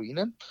 $7,000 between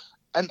them,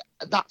 and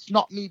that's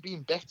not me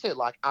being bitter,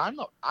 like, I'm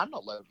not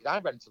loaded, I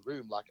rent a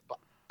room, like, but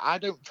I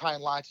don't try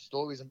and lie to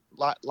stories and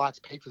lie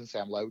to papers and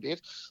say I'm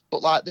loaded.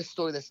 But like this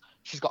story,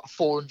 she's got a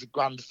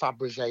 $400,000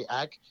 Fabergé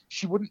egg.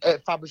 She wouldn't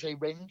Fabergé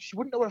ring. She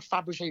wouldn't know what a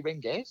Fabergé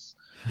ring is.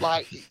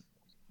 Like,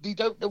 they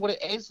don't know what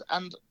it is,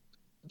 and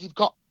they've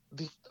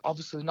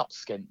obviously not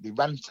skint. They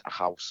rent a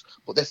house,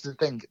 but this is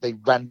the thing: they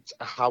rent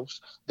a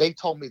house. They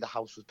told me the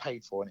house was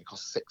paid for and it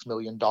cost $6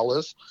 million.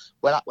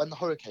 When the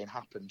hurricane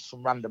happened,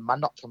 some random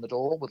man knocked on the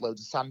door with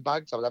loads of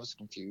sandbags. I was ever so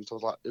confused. I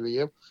was like, "Who are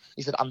you?"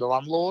 He said, "I'm the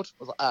landlord."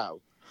 I was like,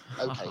 "Oh.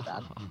 Okay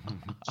then."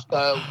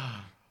 So,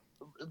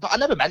 but I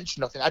never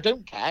mentioned nothing. I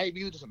don't care. It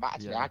really doesn't matter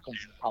to me. I come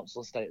from the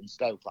council estate in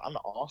Stoke. Like, I'm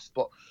not arsed,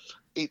 but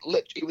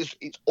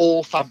it's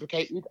all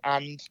fabricated.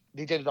 And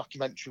they did a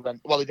documentary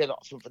they did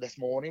something for This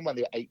Morning when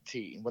they were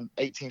 18. When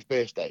 18th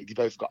birthday, they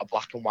both got a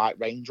black and white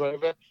Range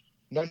Rover.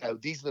 No,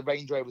 these are the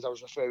Range Rovers I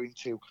was referring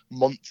to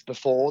months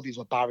before. These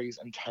were Barry's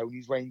and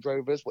Tony's Range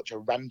Rovers, which are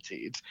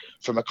rented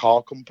from a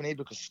car company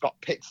because Scott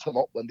picks them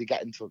up when they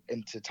get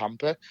into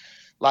Tampa.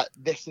 Like,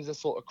 this is a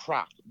sort of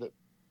crap that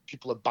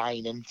people are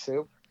buying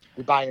into.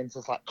 They're buying into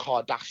this, like,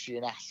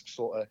 Kardashian-esque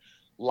sort of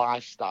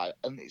lifestyle,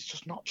 and it's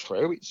just not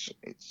true.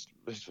 It's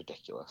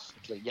ridiculous.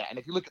 Yeah, and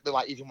if you look at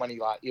the even when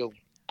he'll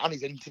on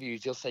his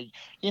interviews he'll say,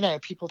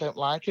 people don't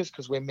like us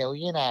because we're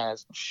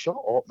millionaires. Shut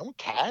up, no one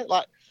cares.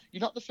 Like, you're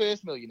not the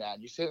first millionaire,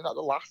 and you're certainly not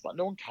the last. Like,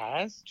 no one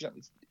cares.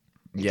 It's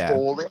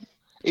boring.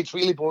 It's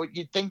really boring.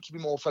 You'd think he'd be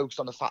more focused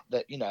on the fact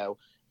that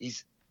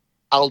he's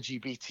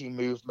LGBT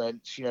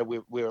movements.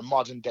 We're a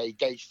modern day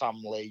gay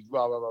family.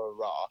 Rah rah rah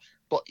rah.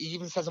 But he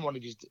even says in one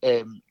of his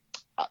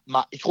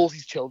he calls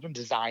his children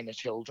designer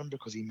children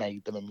because he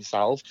made them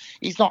himself.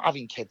 He's not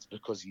having kids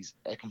because he's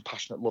a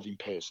compassionate, loving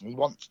person. He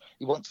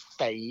wants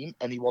fame,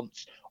 and he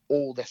wants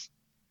all this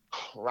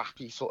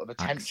crappy sort of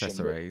attention.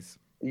 Accessories.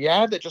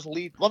 That just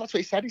lead. Well, that's what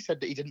he said. He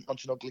said that he didn't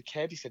want an ugly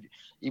kid. He said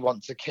he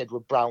wants a kid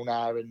with brown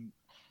hair and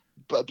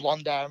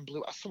blonde hair and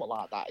blue, something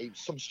like that.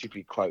 Some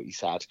stupid quote he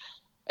said,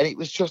 and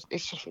it's just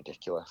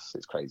ridiculous.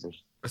 It's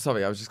crazy.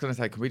 Sorry, I was just going to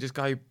say, can we just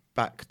go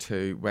back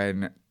to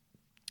when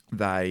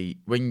they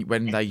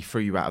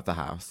threw you out of the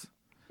house?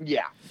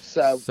 Yeah.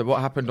 So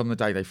what happened on the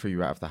day they threw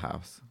you out of the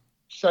house?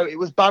 So it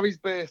was Barry's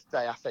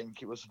birthday, I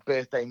think. It was a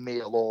birthday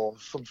meal or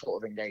some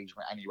sort of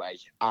engagement anyway.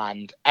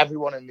 And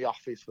everyone in the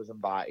office was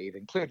invited,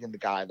 including the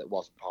guy that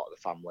wasn't part of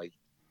the family.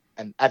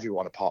 And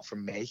everyone apart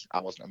from me,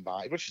 I wasn't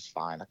invited, which is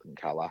fine. I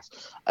couldn't care less.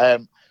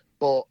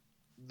 But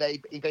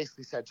he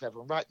basically said to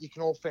everyone, right, you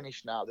can all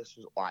finish now. This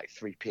was like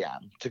 3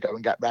 p.m. to go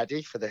and get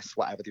ready for this,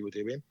 whatever they were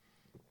doing.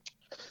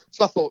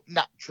 So I thought,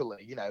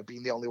 naturally,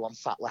 being the only one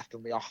sat left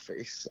in the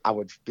office, I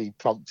would be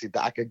prompted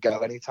that I could go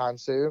anytime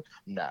soon.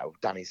 No,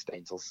 Danny's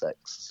staying till 6.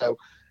 So,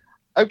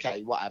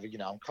 okay, whatever,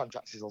 I'm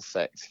contracted till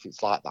 6. If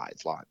it's like that,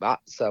 it's like that.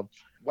 So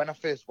I'll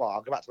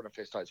go back to when I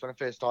first started. So when I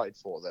first started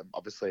for them,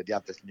 obviously they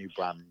had this new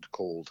brand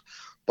called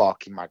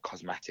Barking Mad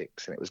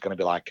Cosmetics, and it was going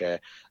to be like a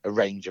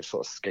range of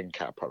sort of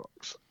skincare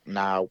products.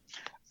 Now,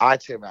 I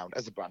turned around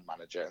as a brand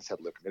manager and said,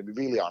 look, I'm going to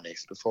be really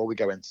honest. Before we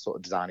go into sort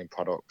of designing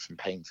products and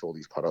paying for all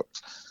these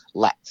products,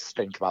 let's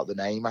think about the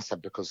name. I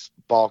said, because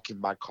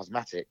Barking Mad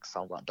Cosmetics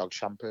sounds like dog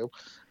shampoo.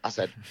 I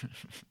said,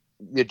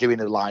 you're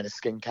doing a line of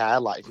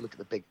skincare. Like, if you look at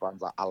the big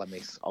brands like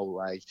Alamis,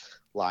 Olay,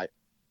 like,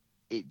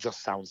 it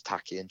just sounds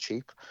tacky and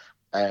cheap.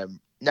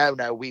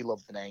 No, we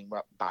love the name.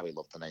 Barry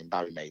loved the name.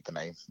 Barry made the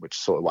name, which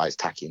is sort of why it's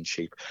tacky and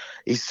cheap.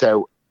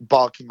 So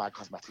Barking Mad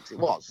Cosmetics it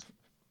was,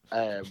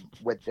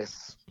 with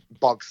this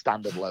bog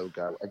standard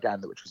logo,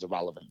 again, which was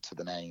irrelevant to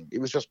the name. It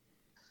was just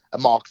a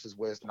marketer's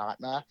worst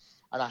nightmare.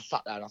 And I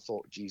sat there and I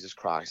thought, Jesus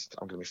Christ,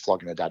 I'm going to be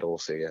flogging a dead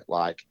horse here.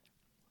 Like,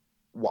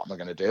 what am I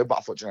going to do? But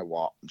I thought, you know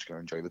what? I'm just going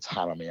to enjoy the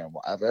time I'm here and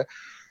whatever.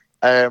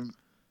 And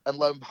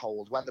lo and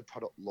behold, when the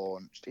product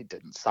launched, it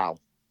didn't sell.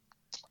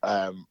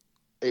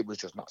 It was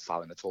just not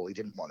selling at all. He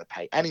didn't want to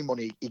pay any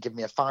money. He gave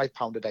me a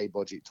 £5 a day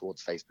budget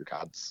towards Facebook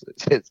ads,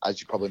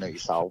 as you probably know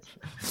yourself.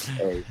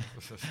 Going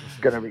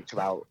to reach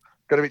about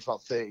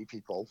 30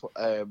 people.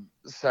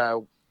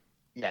 So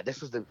yeah,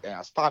 this was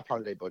it's £5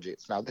 a day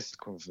budgets. Now this is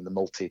coming from the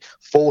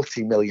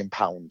 £40 million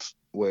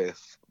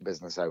worth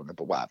business owner,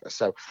 but whatever.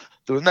 So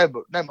there was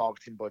no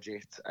marketing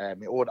budget.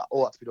 It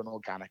all had to be done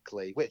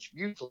organically, which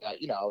usually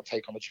I'll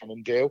take on the channel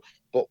and do.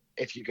 But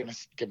if you're going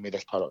to give me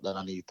this product, then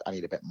I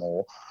need a bit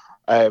more.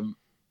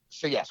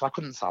 So I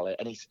couldn't sell it,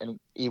 and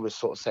he was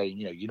sort of saying,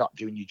 you're not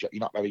doing your job,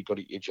 you're not very good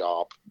at your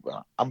job.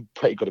 Well, I'm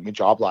pretty good at my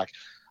job. Like,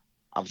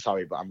 I'm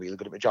sorry, but I'm really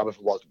good at my job. If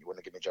it wasn't, you wouldn't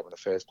have given me a job in the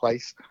first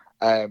place.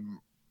 I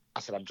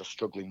said, I'm just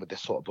struggling with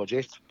this sort of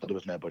budget, but there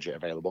was no budget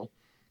available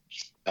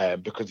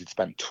because he'd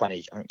spent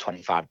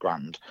 25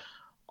 grand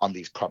on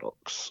these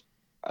products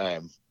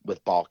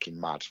with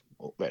Barking Mad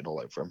written all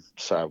over him.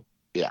 So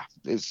yeah,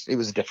 it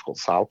was a difficult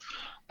sell.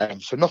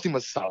 So nothing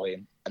was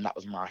selling, and that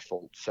was my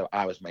fault. So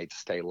I was made to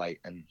stay late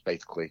and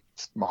basically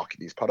market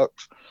these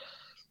products.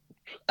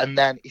 And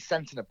then he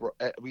sent a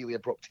really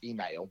abrupt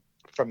email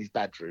from his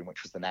bedroom,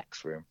 which was the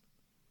next room,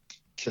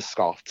 to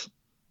Scott,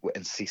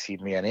 and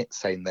CC'd me in it,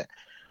 saying that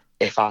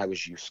if I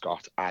was you,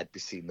 Scott, I'd be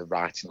seeing the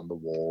writing on the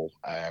wall.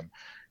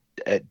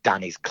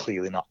 Danny's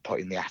clearly not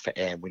putting the effort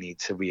in. We need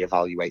to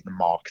reevaluate the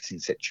marketing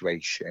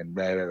situation.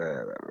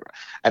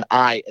 And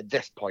I, at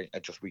this point,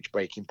 had just reached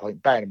breaking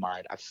point. Bear in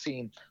mind, I've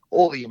seen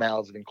all the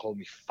emails have been calling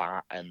me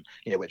fat, and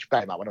which,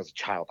 bear in mind, when I was a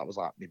child, that was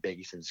like my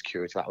biggest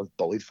insecurity. I was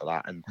bullied for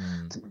that, and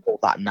to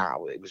report that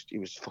now, it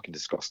was fucking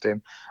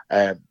disgusting.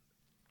 And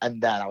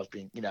then I was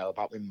being,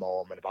 about my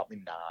mum and about my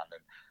nan,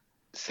 and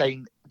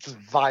saying just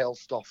vile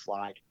stuff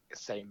like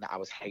saying that I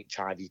was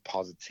HIV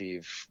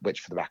positive,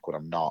 which for the record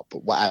I'm not,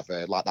 but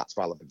whatever, like that's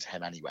relevant to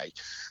him anyway.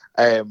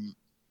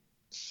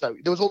 So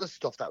there was all this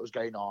stuff that was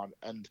going on,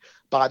 and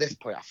by this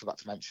point I forgot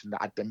to mention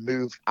that I'd been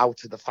moved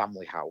out of the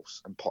family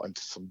house and put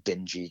into some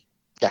dingy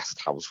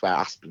guest house where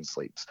Aspen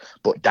sleeps,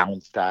 but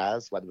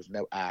downstairs where there was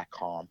no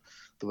aircon.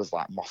 There was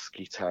like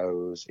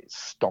mosquitoes, it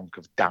stunk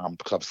of damp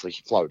because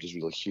obviously Florida's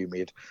really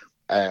humid.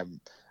 I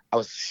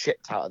was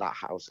shipped out of that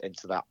house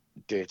into that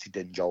dirty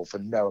dinge hole for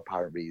no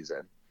apparent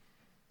reason.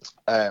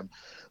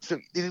 So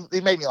they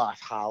made me laugh,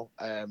 Hal,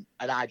 and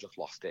I just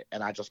lost it,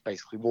 and I just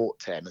basically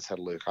walked in and said,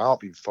 "Look, I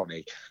aren't being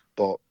funny,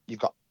 but you've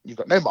got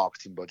no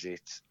marketing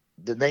budget.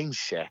 The name's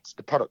shit,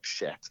 the product's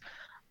shit.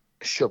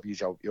 shove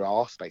your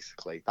arse,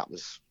 basically. That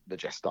was the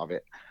gist of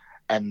it.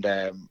 And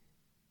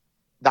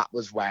that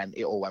was when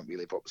it all went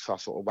really abrupt. So I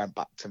sort of went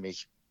back to me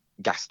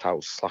guest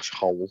house /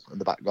 hole in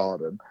the back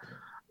garden,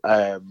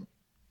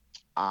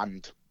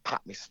 and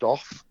packed my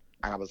stuff.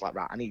 And I was like,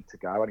 right, I need to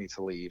go. I need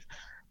to leave.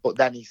 But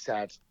then he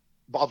said,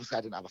 but obviously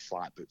I didn't have a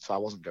flight book, so I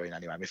wasn't going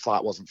anywhere. My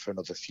flight wasn't for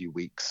another few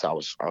weeks,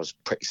 so I was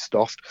pretty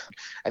stuffed.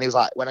 And he was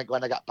like, when I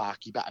get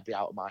back, you better be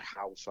out of my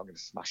house, or I'm going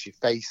to smash your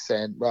face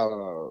in. Rah, rah,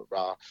 rah,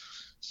 rah.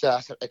 So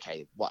I said,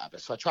 okay, whatever.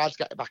 So I tried to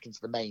get back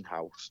into the main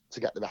house to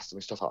get the rest of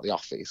my stuff out of the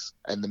office.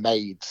 And the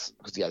maids,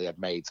 because they had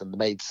maids, and the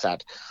maid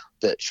said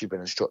that she'd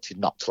been instructed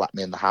not to let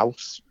me in the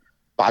house.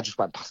 But I just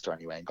went past her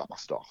anyway and got my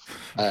stuff.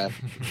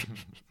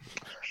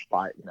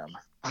 Like, you know,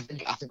 I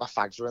think my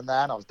fags were in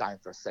there, and I was dying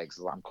for a cig,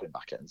 so I'm coming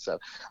back in. So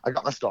I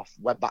got my stuff,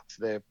 went back to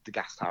the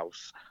guest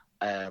house,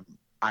 and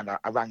I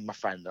rang my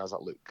friend, and I was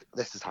like, look,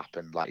 this has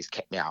happened. Like, he's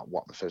kicked me out.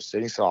 What am I supposed to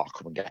do? He said, I'll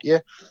come and get you.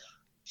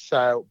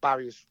 So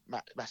Barry was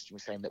messaging me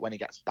saying that when he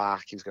gets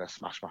back, he was going to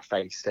smash my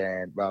face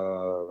in. Rah,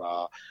 rah, rah,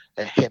 rah.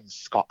 And him,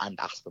 Scott, and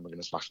Aspen were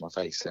going to smash my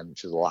face in,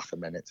 which was a laugh a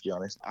minute, to be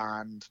honest.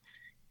 And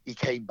he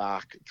came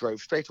back,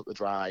 drove straight up the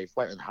drive,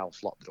 went in the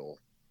house, locked the door.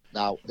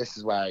 Now, this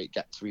is where it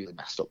gets really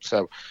messed up.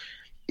 So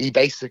he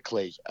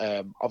basically,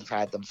 obviously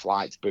I had them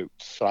flights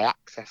booked. So I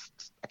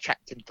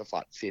checked into the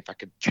flight to see if I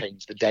could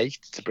change the date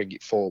to bring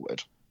it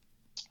forward.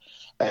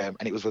 And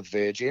it was with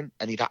Virgin,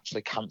 and he'd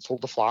actually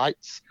cancelled the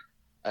flights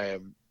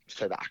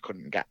so that I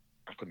couldn't get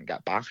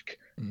back.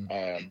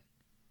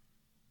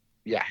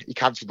 Yeah, he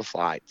cancelled the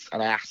flights,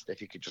 and I asked if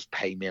he could just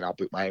pay me and I'll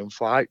book my own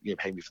flight. You know,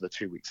 pay me for the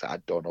 2 weeks that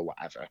I'd done or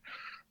whatever.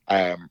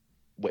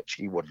 Which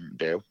he wouldn't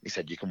do. He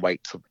said you can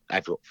wait for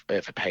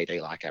payday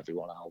like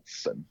everyone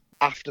else. And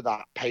after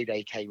that,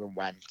 payday came and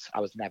went. I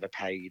was never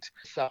paid.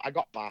 So I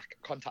got back,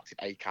 contacted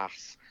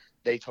ACAS.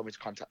 They told me to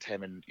contact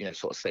him and, you know,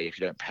 sort of say, if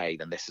you don't pay,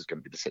 then this is going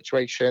to be the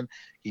situation.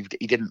 He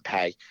didn't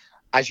pay.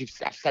 I've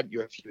sent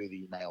you a few of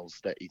the emails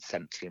that he'd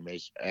sent to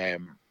me,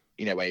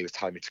 you know, where he was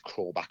telling me to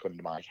crawl back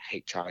under my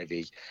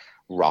HIV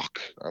rock,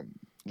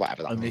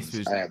 whatever that means.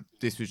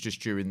 This was just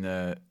during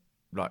the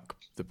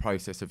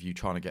process of you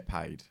trying to get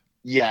paid.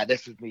 Yeah,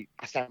 this was me.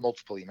 I sent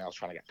multiple emails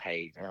trying to get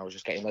paid, and I was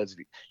just getting loads of,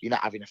 you're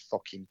not having a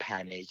fucking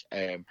penny.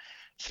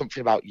 Something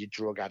about your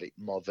drug addict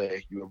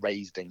mother, you were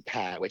raised in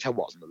care, which I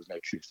wasn't. There was no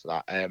truth to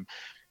that.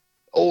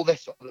 All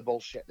this sort of the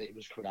bullshit that he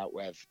was coming out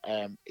with.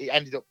 It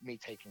ended up me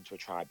taking him to a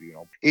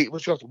tribunal. It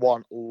was just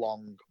one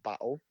long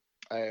battle.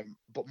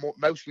 But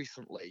most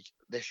recently,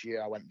 this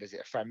year, I went to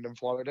visit a friend in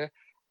Florida,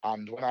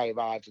 and when I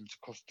arrived into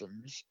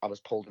customs, I was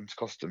pulled into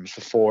customs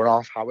for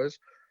 4.5 hours.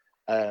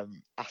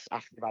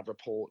 After they've had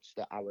reports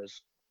that I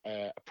was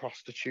a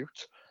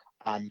prostitute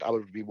and I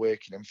would be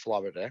working in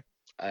Florida,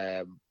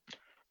 and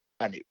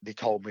they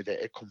told me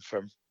that it come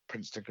from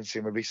Princeton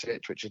Consumer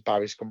Research, which is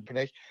Barry's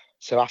company.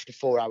 So after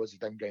 4 hours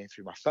of them going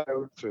through my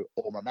phone, through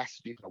all my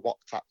messages, my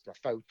WhatsApp, my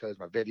photos,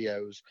 my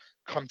videos,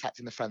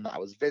 contacting the friend that I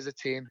was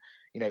visiting,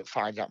 you know,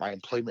 finding out my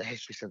employment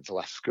history since I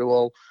left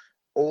school,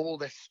 all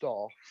this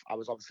stuff, I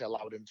was obviously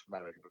allowed into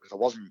America because I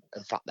wasn't,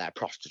 in fact, there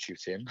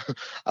prostituting.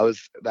 I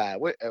was there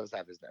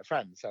visiting a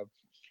friend. So,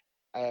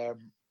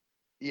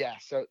 yeah.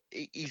 So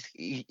he's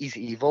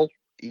evil.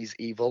 He's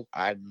evil.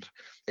 And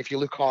if you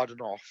look hard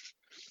enough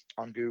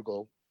on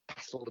Google,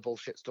 past all the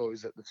bullshit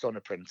stories that the Sun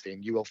are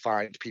printing, you will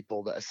find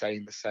people that are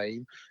saying the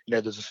same. You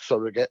know, there's a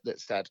surrogate that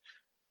said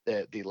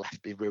that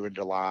they ruined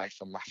her life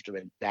and left her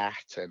in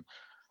debt, and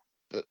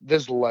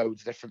there's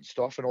loads of different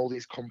stuff. And all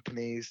these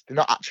companies, they're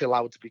not actually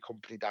allowed to be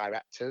company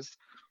directors,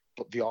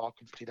 but they are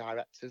company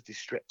directors. They're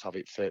stripped of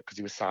it because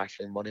he was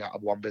siphoning money out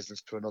of one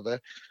business to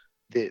another.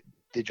 They're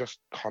just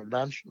con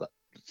men.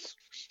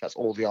 That's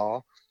all they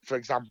are. For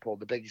example,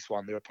 the biggest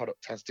one, they're a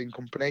product testing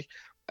company.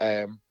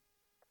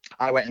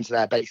 I went into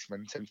their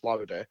basement in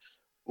Florida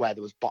where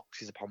there was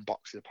boxes upon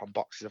boxes upon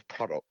boxes of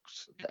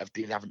products that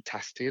they haven't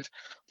tested.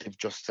 They've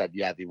just said,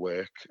 yeah, they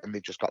work, and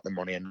they've just got the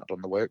money and not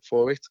done the work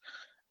for it.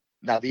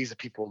 Now, these are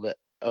people that,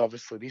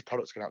 obviously, these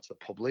products going out to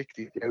the public,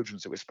 the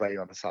deodorants that we're spraying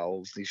on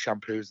ourselves, these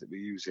shampoos that we're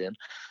using,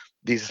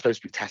 these are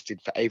supposed to be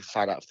tested for A, to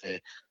find out if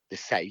they're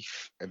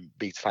safe, and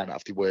B, to find out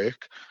if they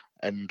work.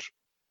 And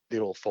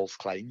they're all false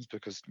claims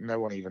because no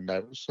one even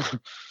knows.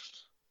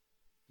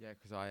 Yeah,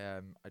 because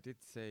I did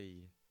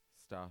see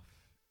stuff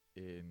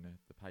in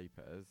the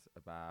papers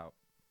about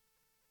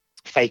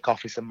fake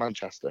office in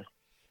Manchester.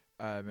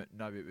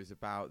 No, it was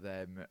about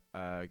them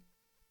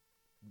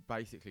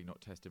basically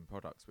not testing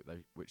products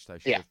which they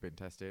should have been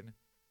testing.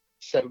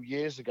 So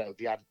years ago,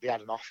 they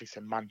had an office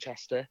in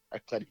Manchester, a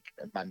clinic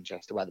in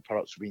Manchester where the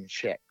products were being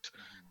shipped.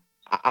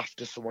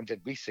 After someone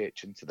did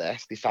research into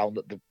this, they found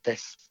that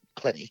this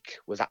clinic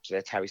was actually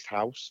a terraced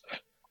house,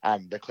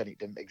 and the clinic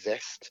didn't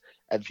exist.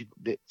 And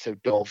so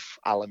Dove,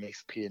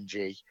 Alamis,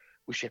 P&G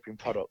were shipping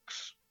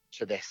products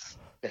to this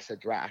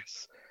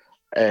address,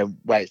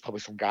 where it's probably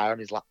some guy on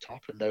his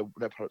laptop, and no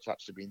products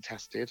actually being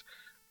tested.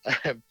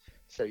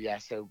 So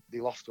they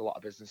lost a lot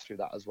of business through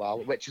that as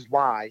well, which is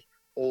why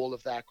all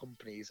of their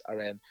companies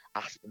are in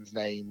Aspen's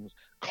name,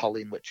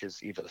 Colin, which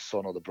is either the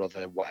son or the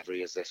brother, whatever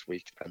he is this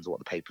week, depends on what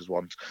the papers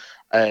want,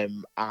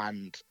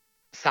 and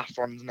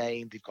Saffron's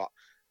name. They've got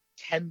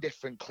 10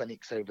 different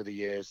clinics over the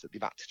years that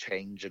they've had to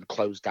change and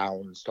close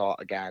down and start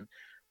again.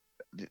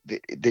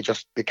 They're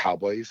just the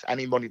Cowboys.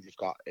 Any money they've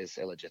got is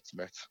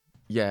illegitimate.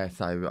 Yeah,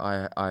 so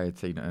I had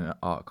seen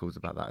articles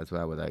about that as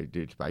well, where they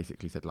did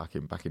basically said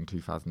back in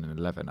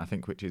 2011, I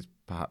think, which is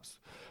perhaps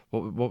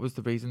what was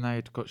the reason they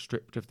had got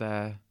stripped of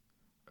their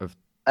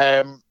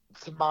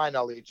to my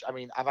knowledge, I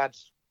mean, I've had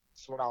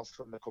someone else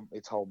from the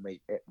company told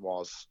me it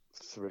was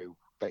through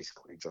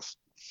basically just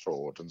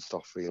fraud and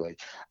stuff, really.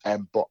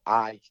 But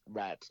I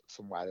read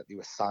somewhere that they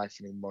were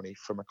siphoning money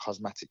from a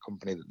cosmetic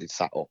company that they'd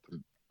set up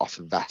and off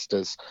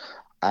investors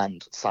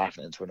and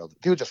siphoning into another.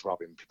 They were just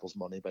robbing people's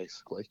money,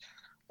 basically.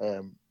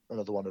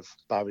 Another one of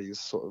Barry's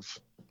sort of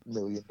 $1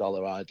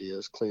 million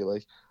ideas,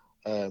 clearly.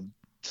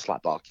 Just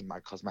like Barking My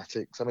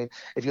Cosmetics. I mean,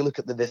 if you look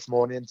at the This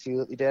Morning interview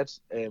that they did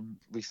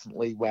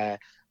recently, where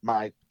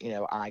I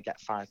get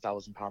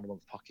 £5,000 a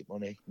month pocket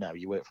money. No,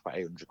 you work for about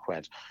 800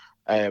 quid.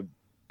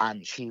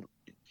 And she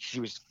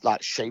was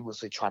like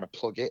shamelessly trying to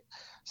plug it,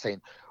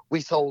 saying, we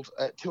sold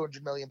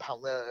 £200 million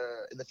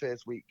in the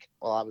first week.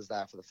 Well, I was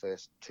there for the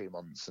first 2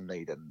 months and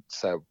they didn't.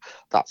 So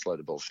that's a load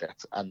of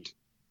bullshit. And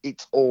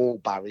it's all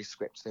Barry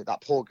scripted.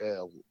 That poor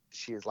girl,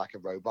 she is like a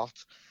robot.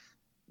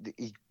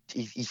 He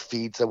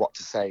feeds her what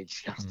to say.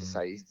 She has to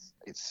say.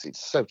 It's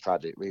so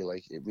tragic,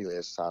 really. It really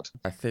is sad.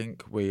 I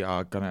think we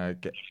are gonna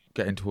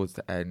getting towards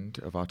the end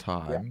of our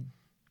time.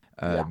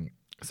 Yeah.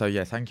 So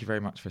yeah, thank you very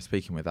much for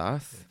speaking with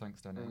us. Yeah,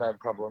 thanks, Danny. No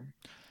problem.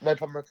 No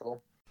problem at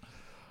all.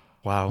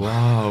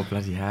 Wow,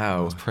 bloody hell!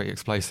 That was pretty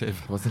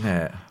explosive, wasn't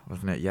it?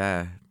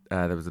 Yeah.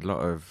 There was a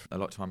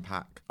lot to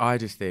unpack. I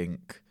just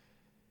think,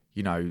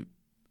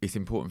 it's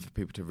important for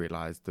people to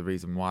realise the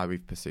reason why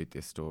we've pursued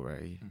this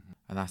story,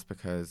 and that's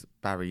because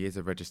Barry is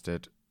a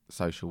registered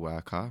social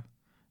worker.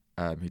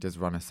 He does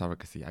run a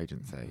surrogacy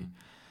agency,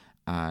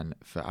 and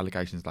for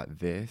allegations like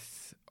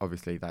this,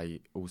 obviously they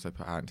also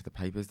put out into the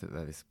papers that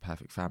they're this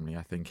perfect family.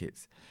 I think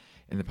it's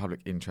in the public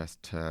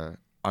interest to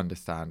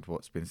understand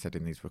what's been said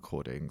in these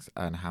recordings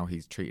and how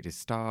he's treated his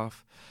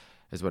staff,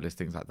 as well as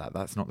things like that.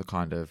 That's not the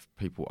kind of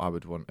people I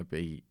would want to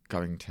be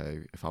going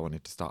to if I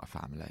wanted to start a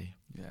family.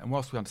 Yeah, and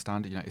whilst we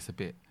understand it, it's a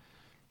bit,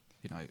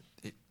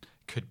 it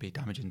could be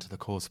damaging to the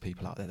cause of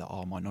people out there that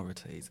are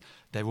minorities.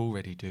 They're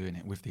already doing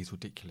it with these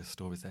ridiculous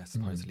stories they're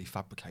supposedly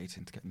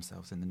fabricating to get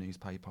themselves in the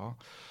newspaper.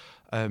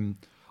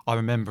 I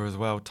remember as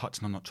well,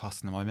 touching on not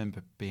trusting them, I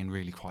remember being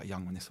really quite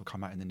young when this will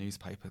come out in the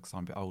newspaper because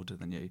I'm a bit older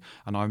than you.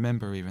 And I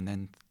remember even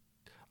then,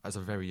 as a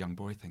very young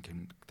boy,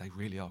 thinking they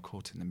really are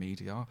caught in the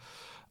media.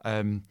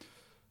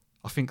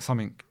 I think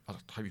something, I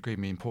hope you agree with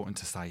me, important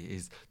to say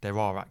is there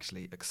are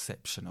actually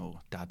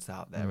exceptional dads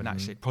out there, and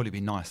actually it'd probably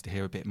be nice to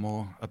hear a bit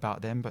more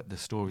about them, but the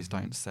stories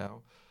don't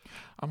sell.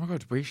 Oh my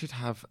God, we should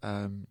have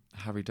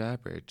Harry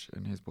Durbridge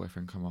and his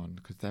boyfriend come on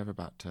because they're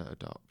about to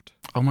adopt.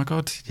 Oh my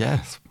God,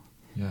 yes.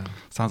 Yeah.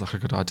 Sounds like a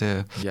good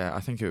idea. Yeah, I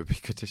think it would be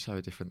good to show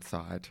a different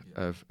side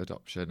of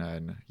adoption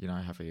and,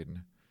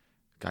 having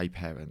gay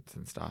parents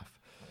and stuff.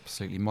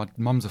 Absolutely. My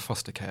mum's a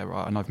foster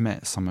carer, and I've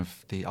met some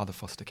of the other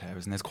foster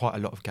carers, and there's quite a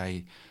lot of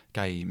gay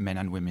men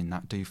and women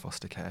that do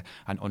foster care.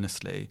 And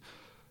honestly,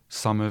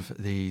 some of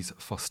these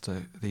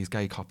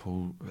gay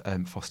couple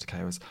foster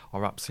carers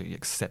are absolutely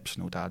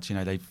exceptional dads.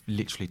 They've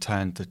literally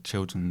turned the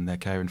children they're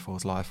caring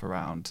for's life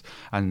around,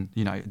 and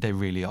they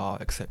really are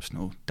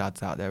exceptional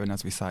dads out there. And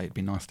as we say, it'd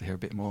be nice to hear a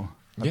bit more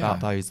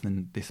about those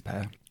than this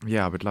pair.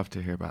 Yeah, I would love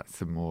to hear about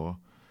some more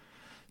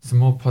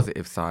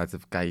positive sides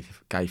of gay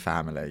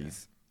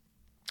families.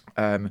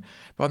 But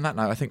on that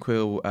note, I think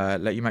we'll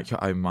let you make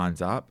your own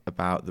minds up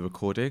about the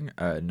recording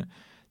and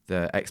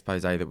the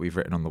expose that we've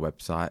written on the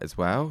website as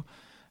well.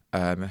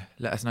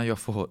 Let us know your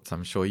thoughts.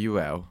 I'm sure you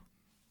will.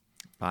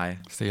 Bye.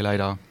 See you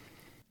later.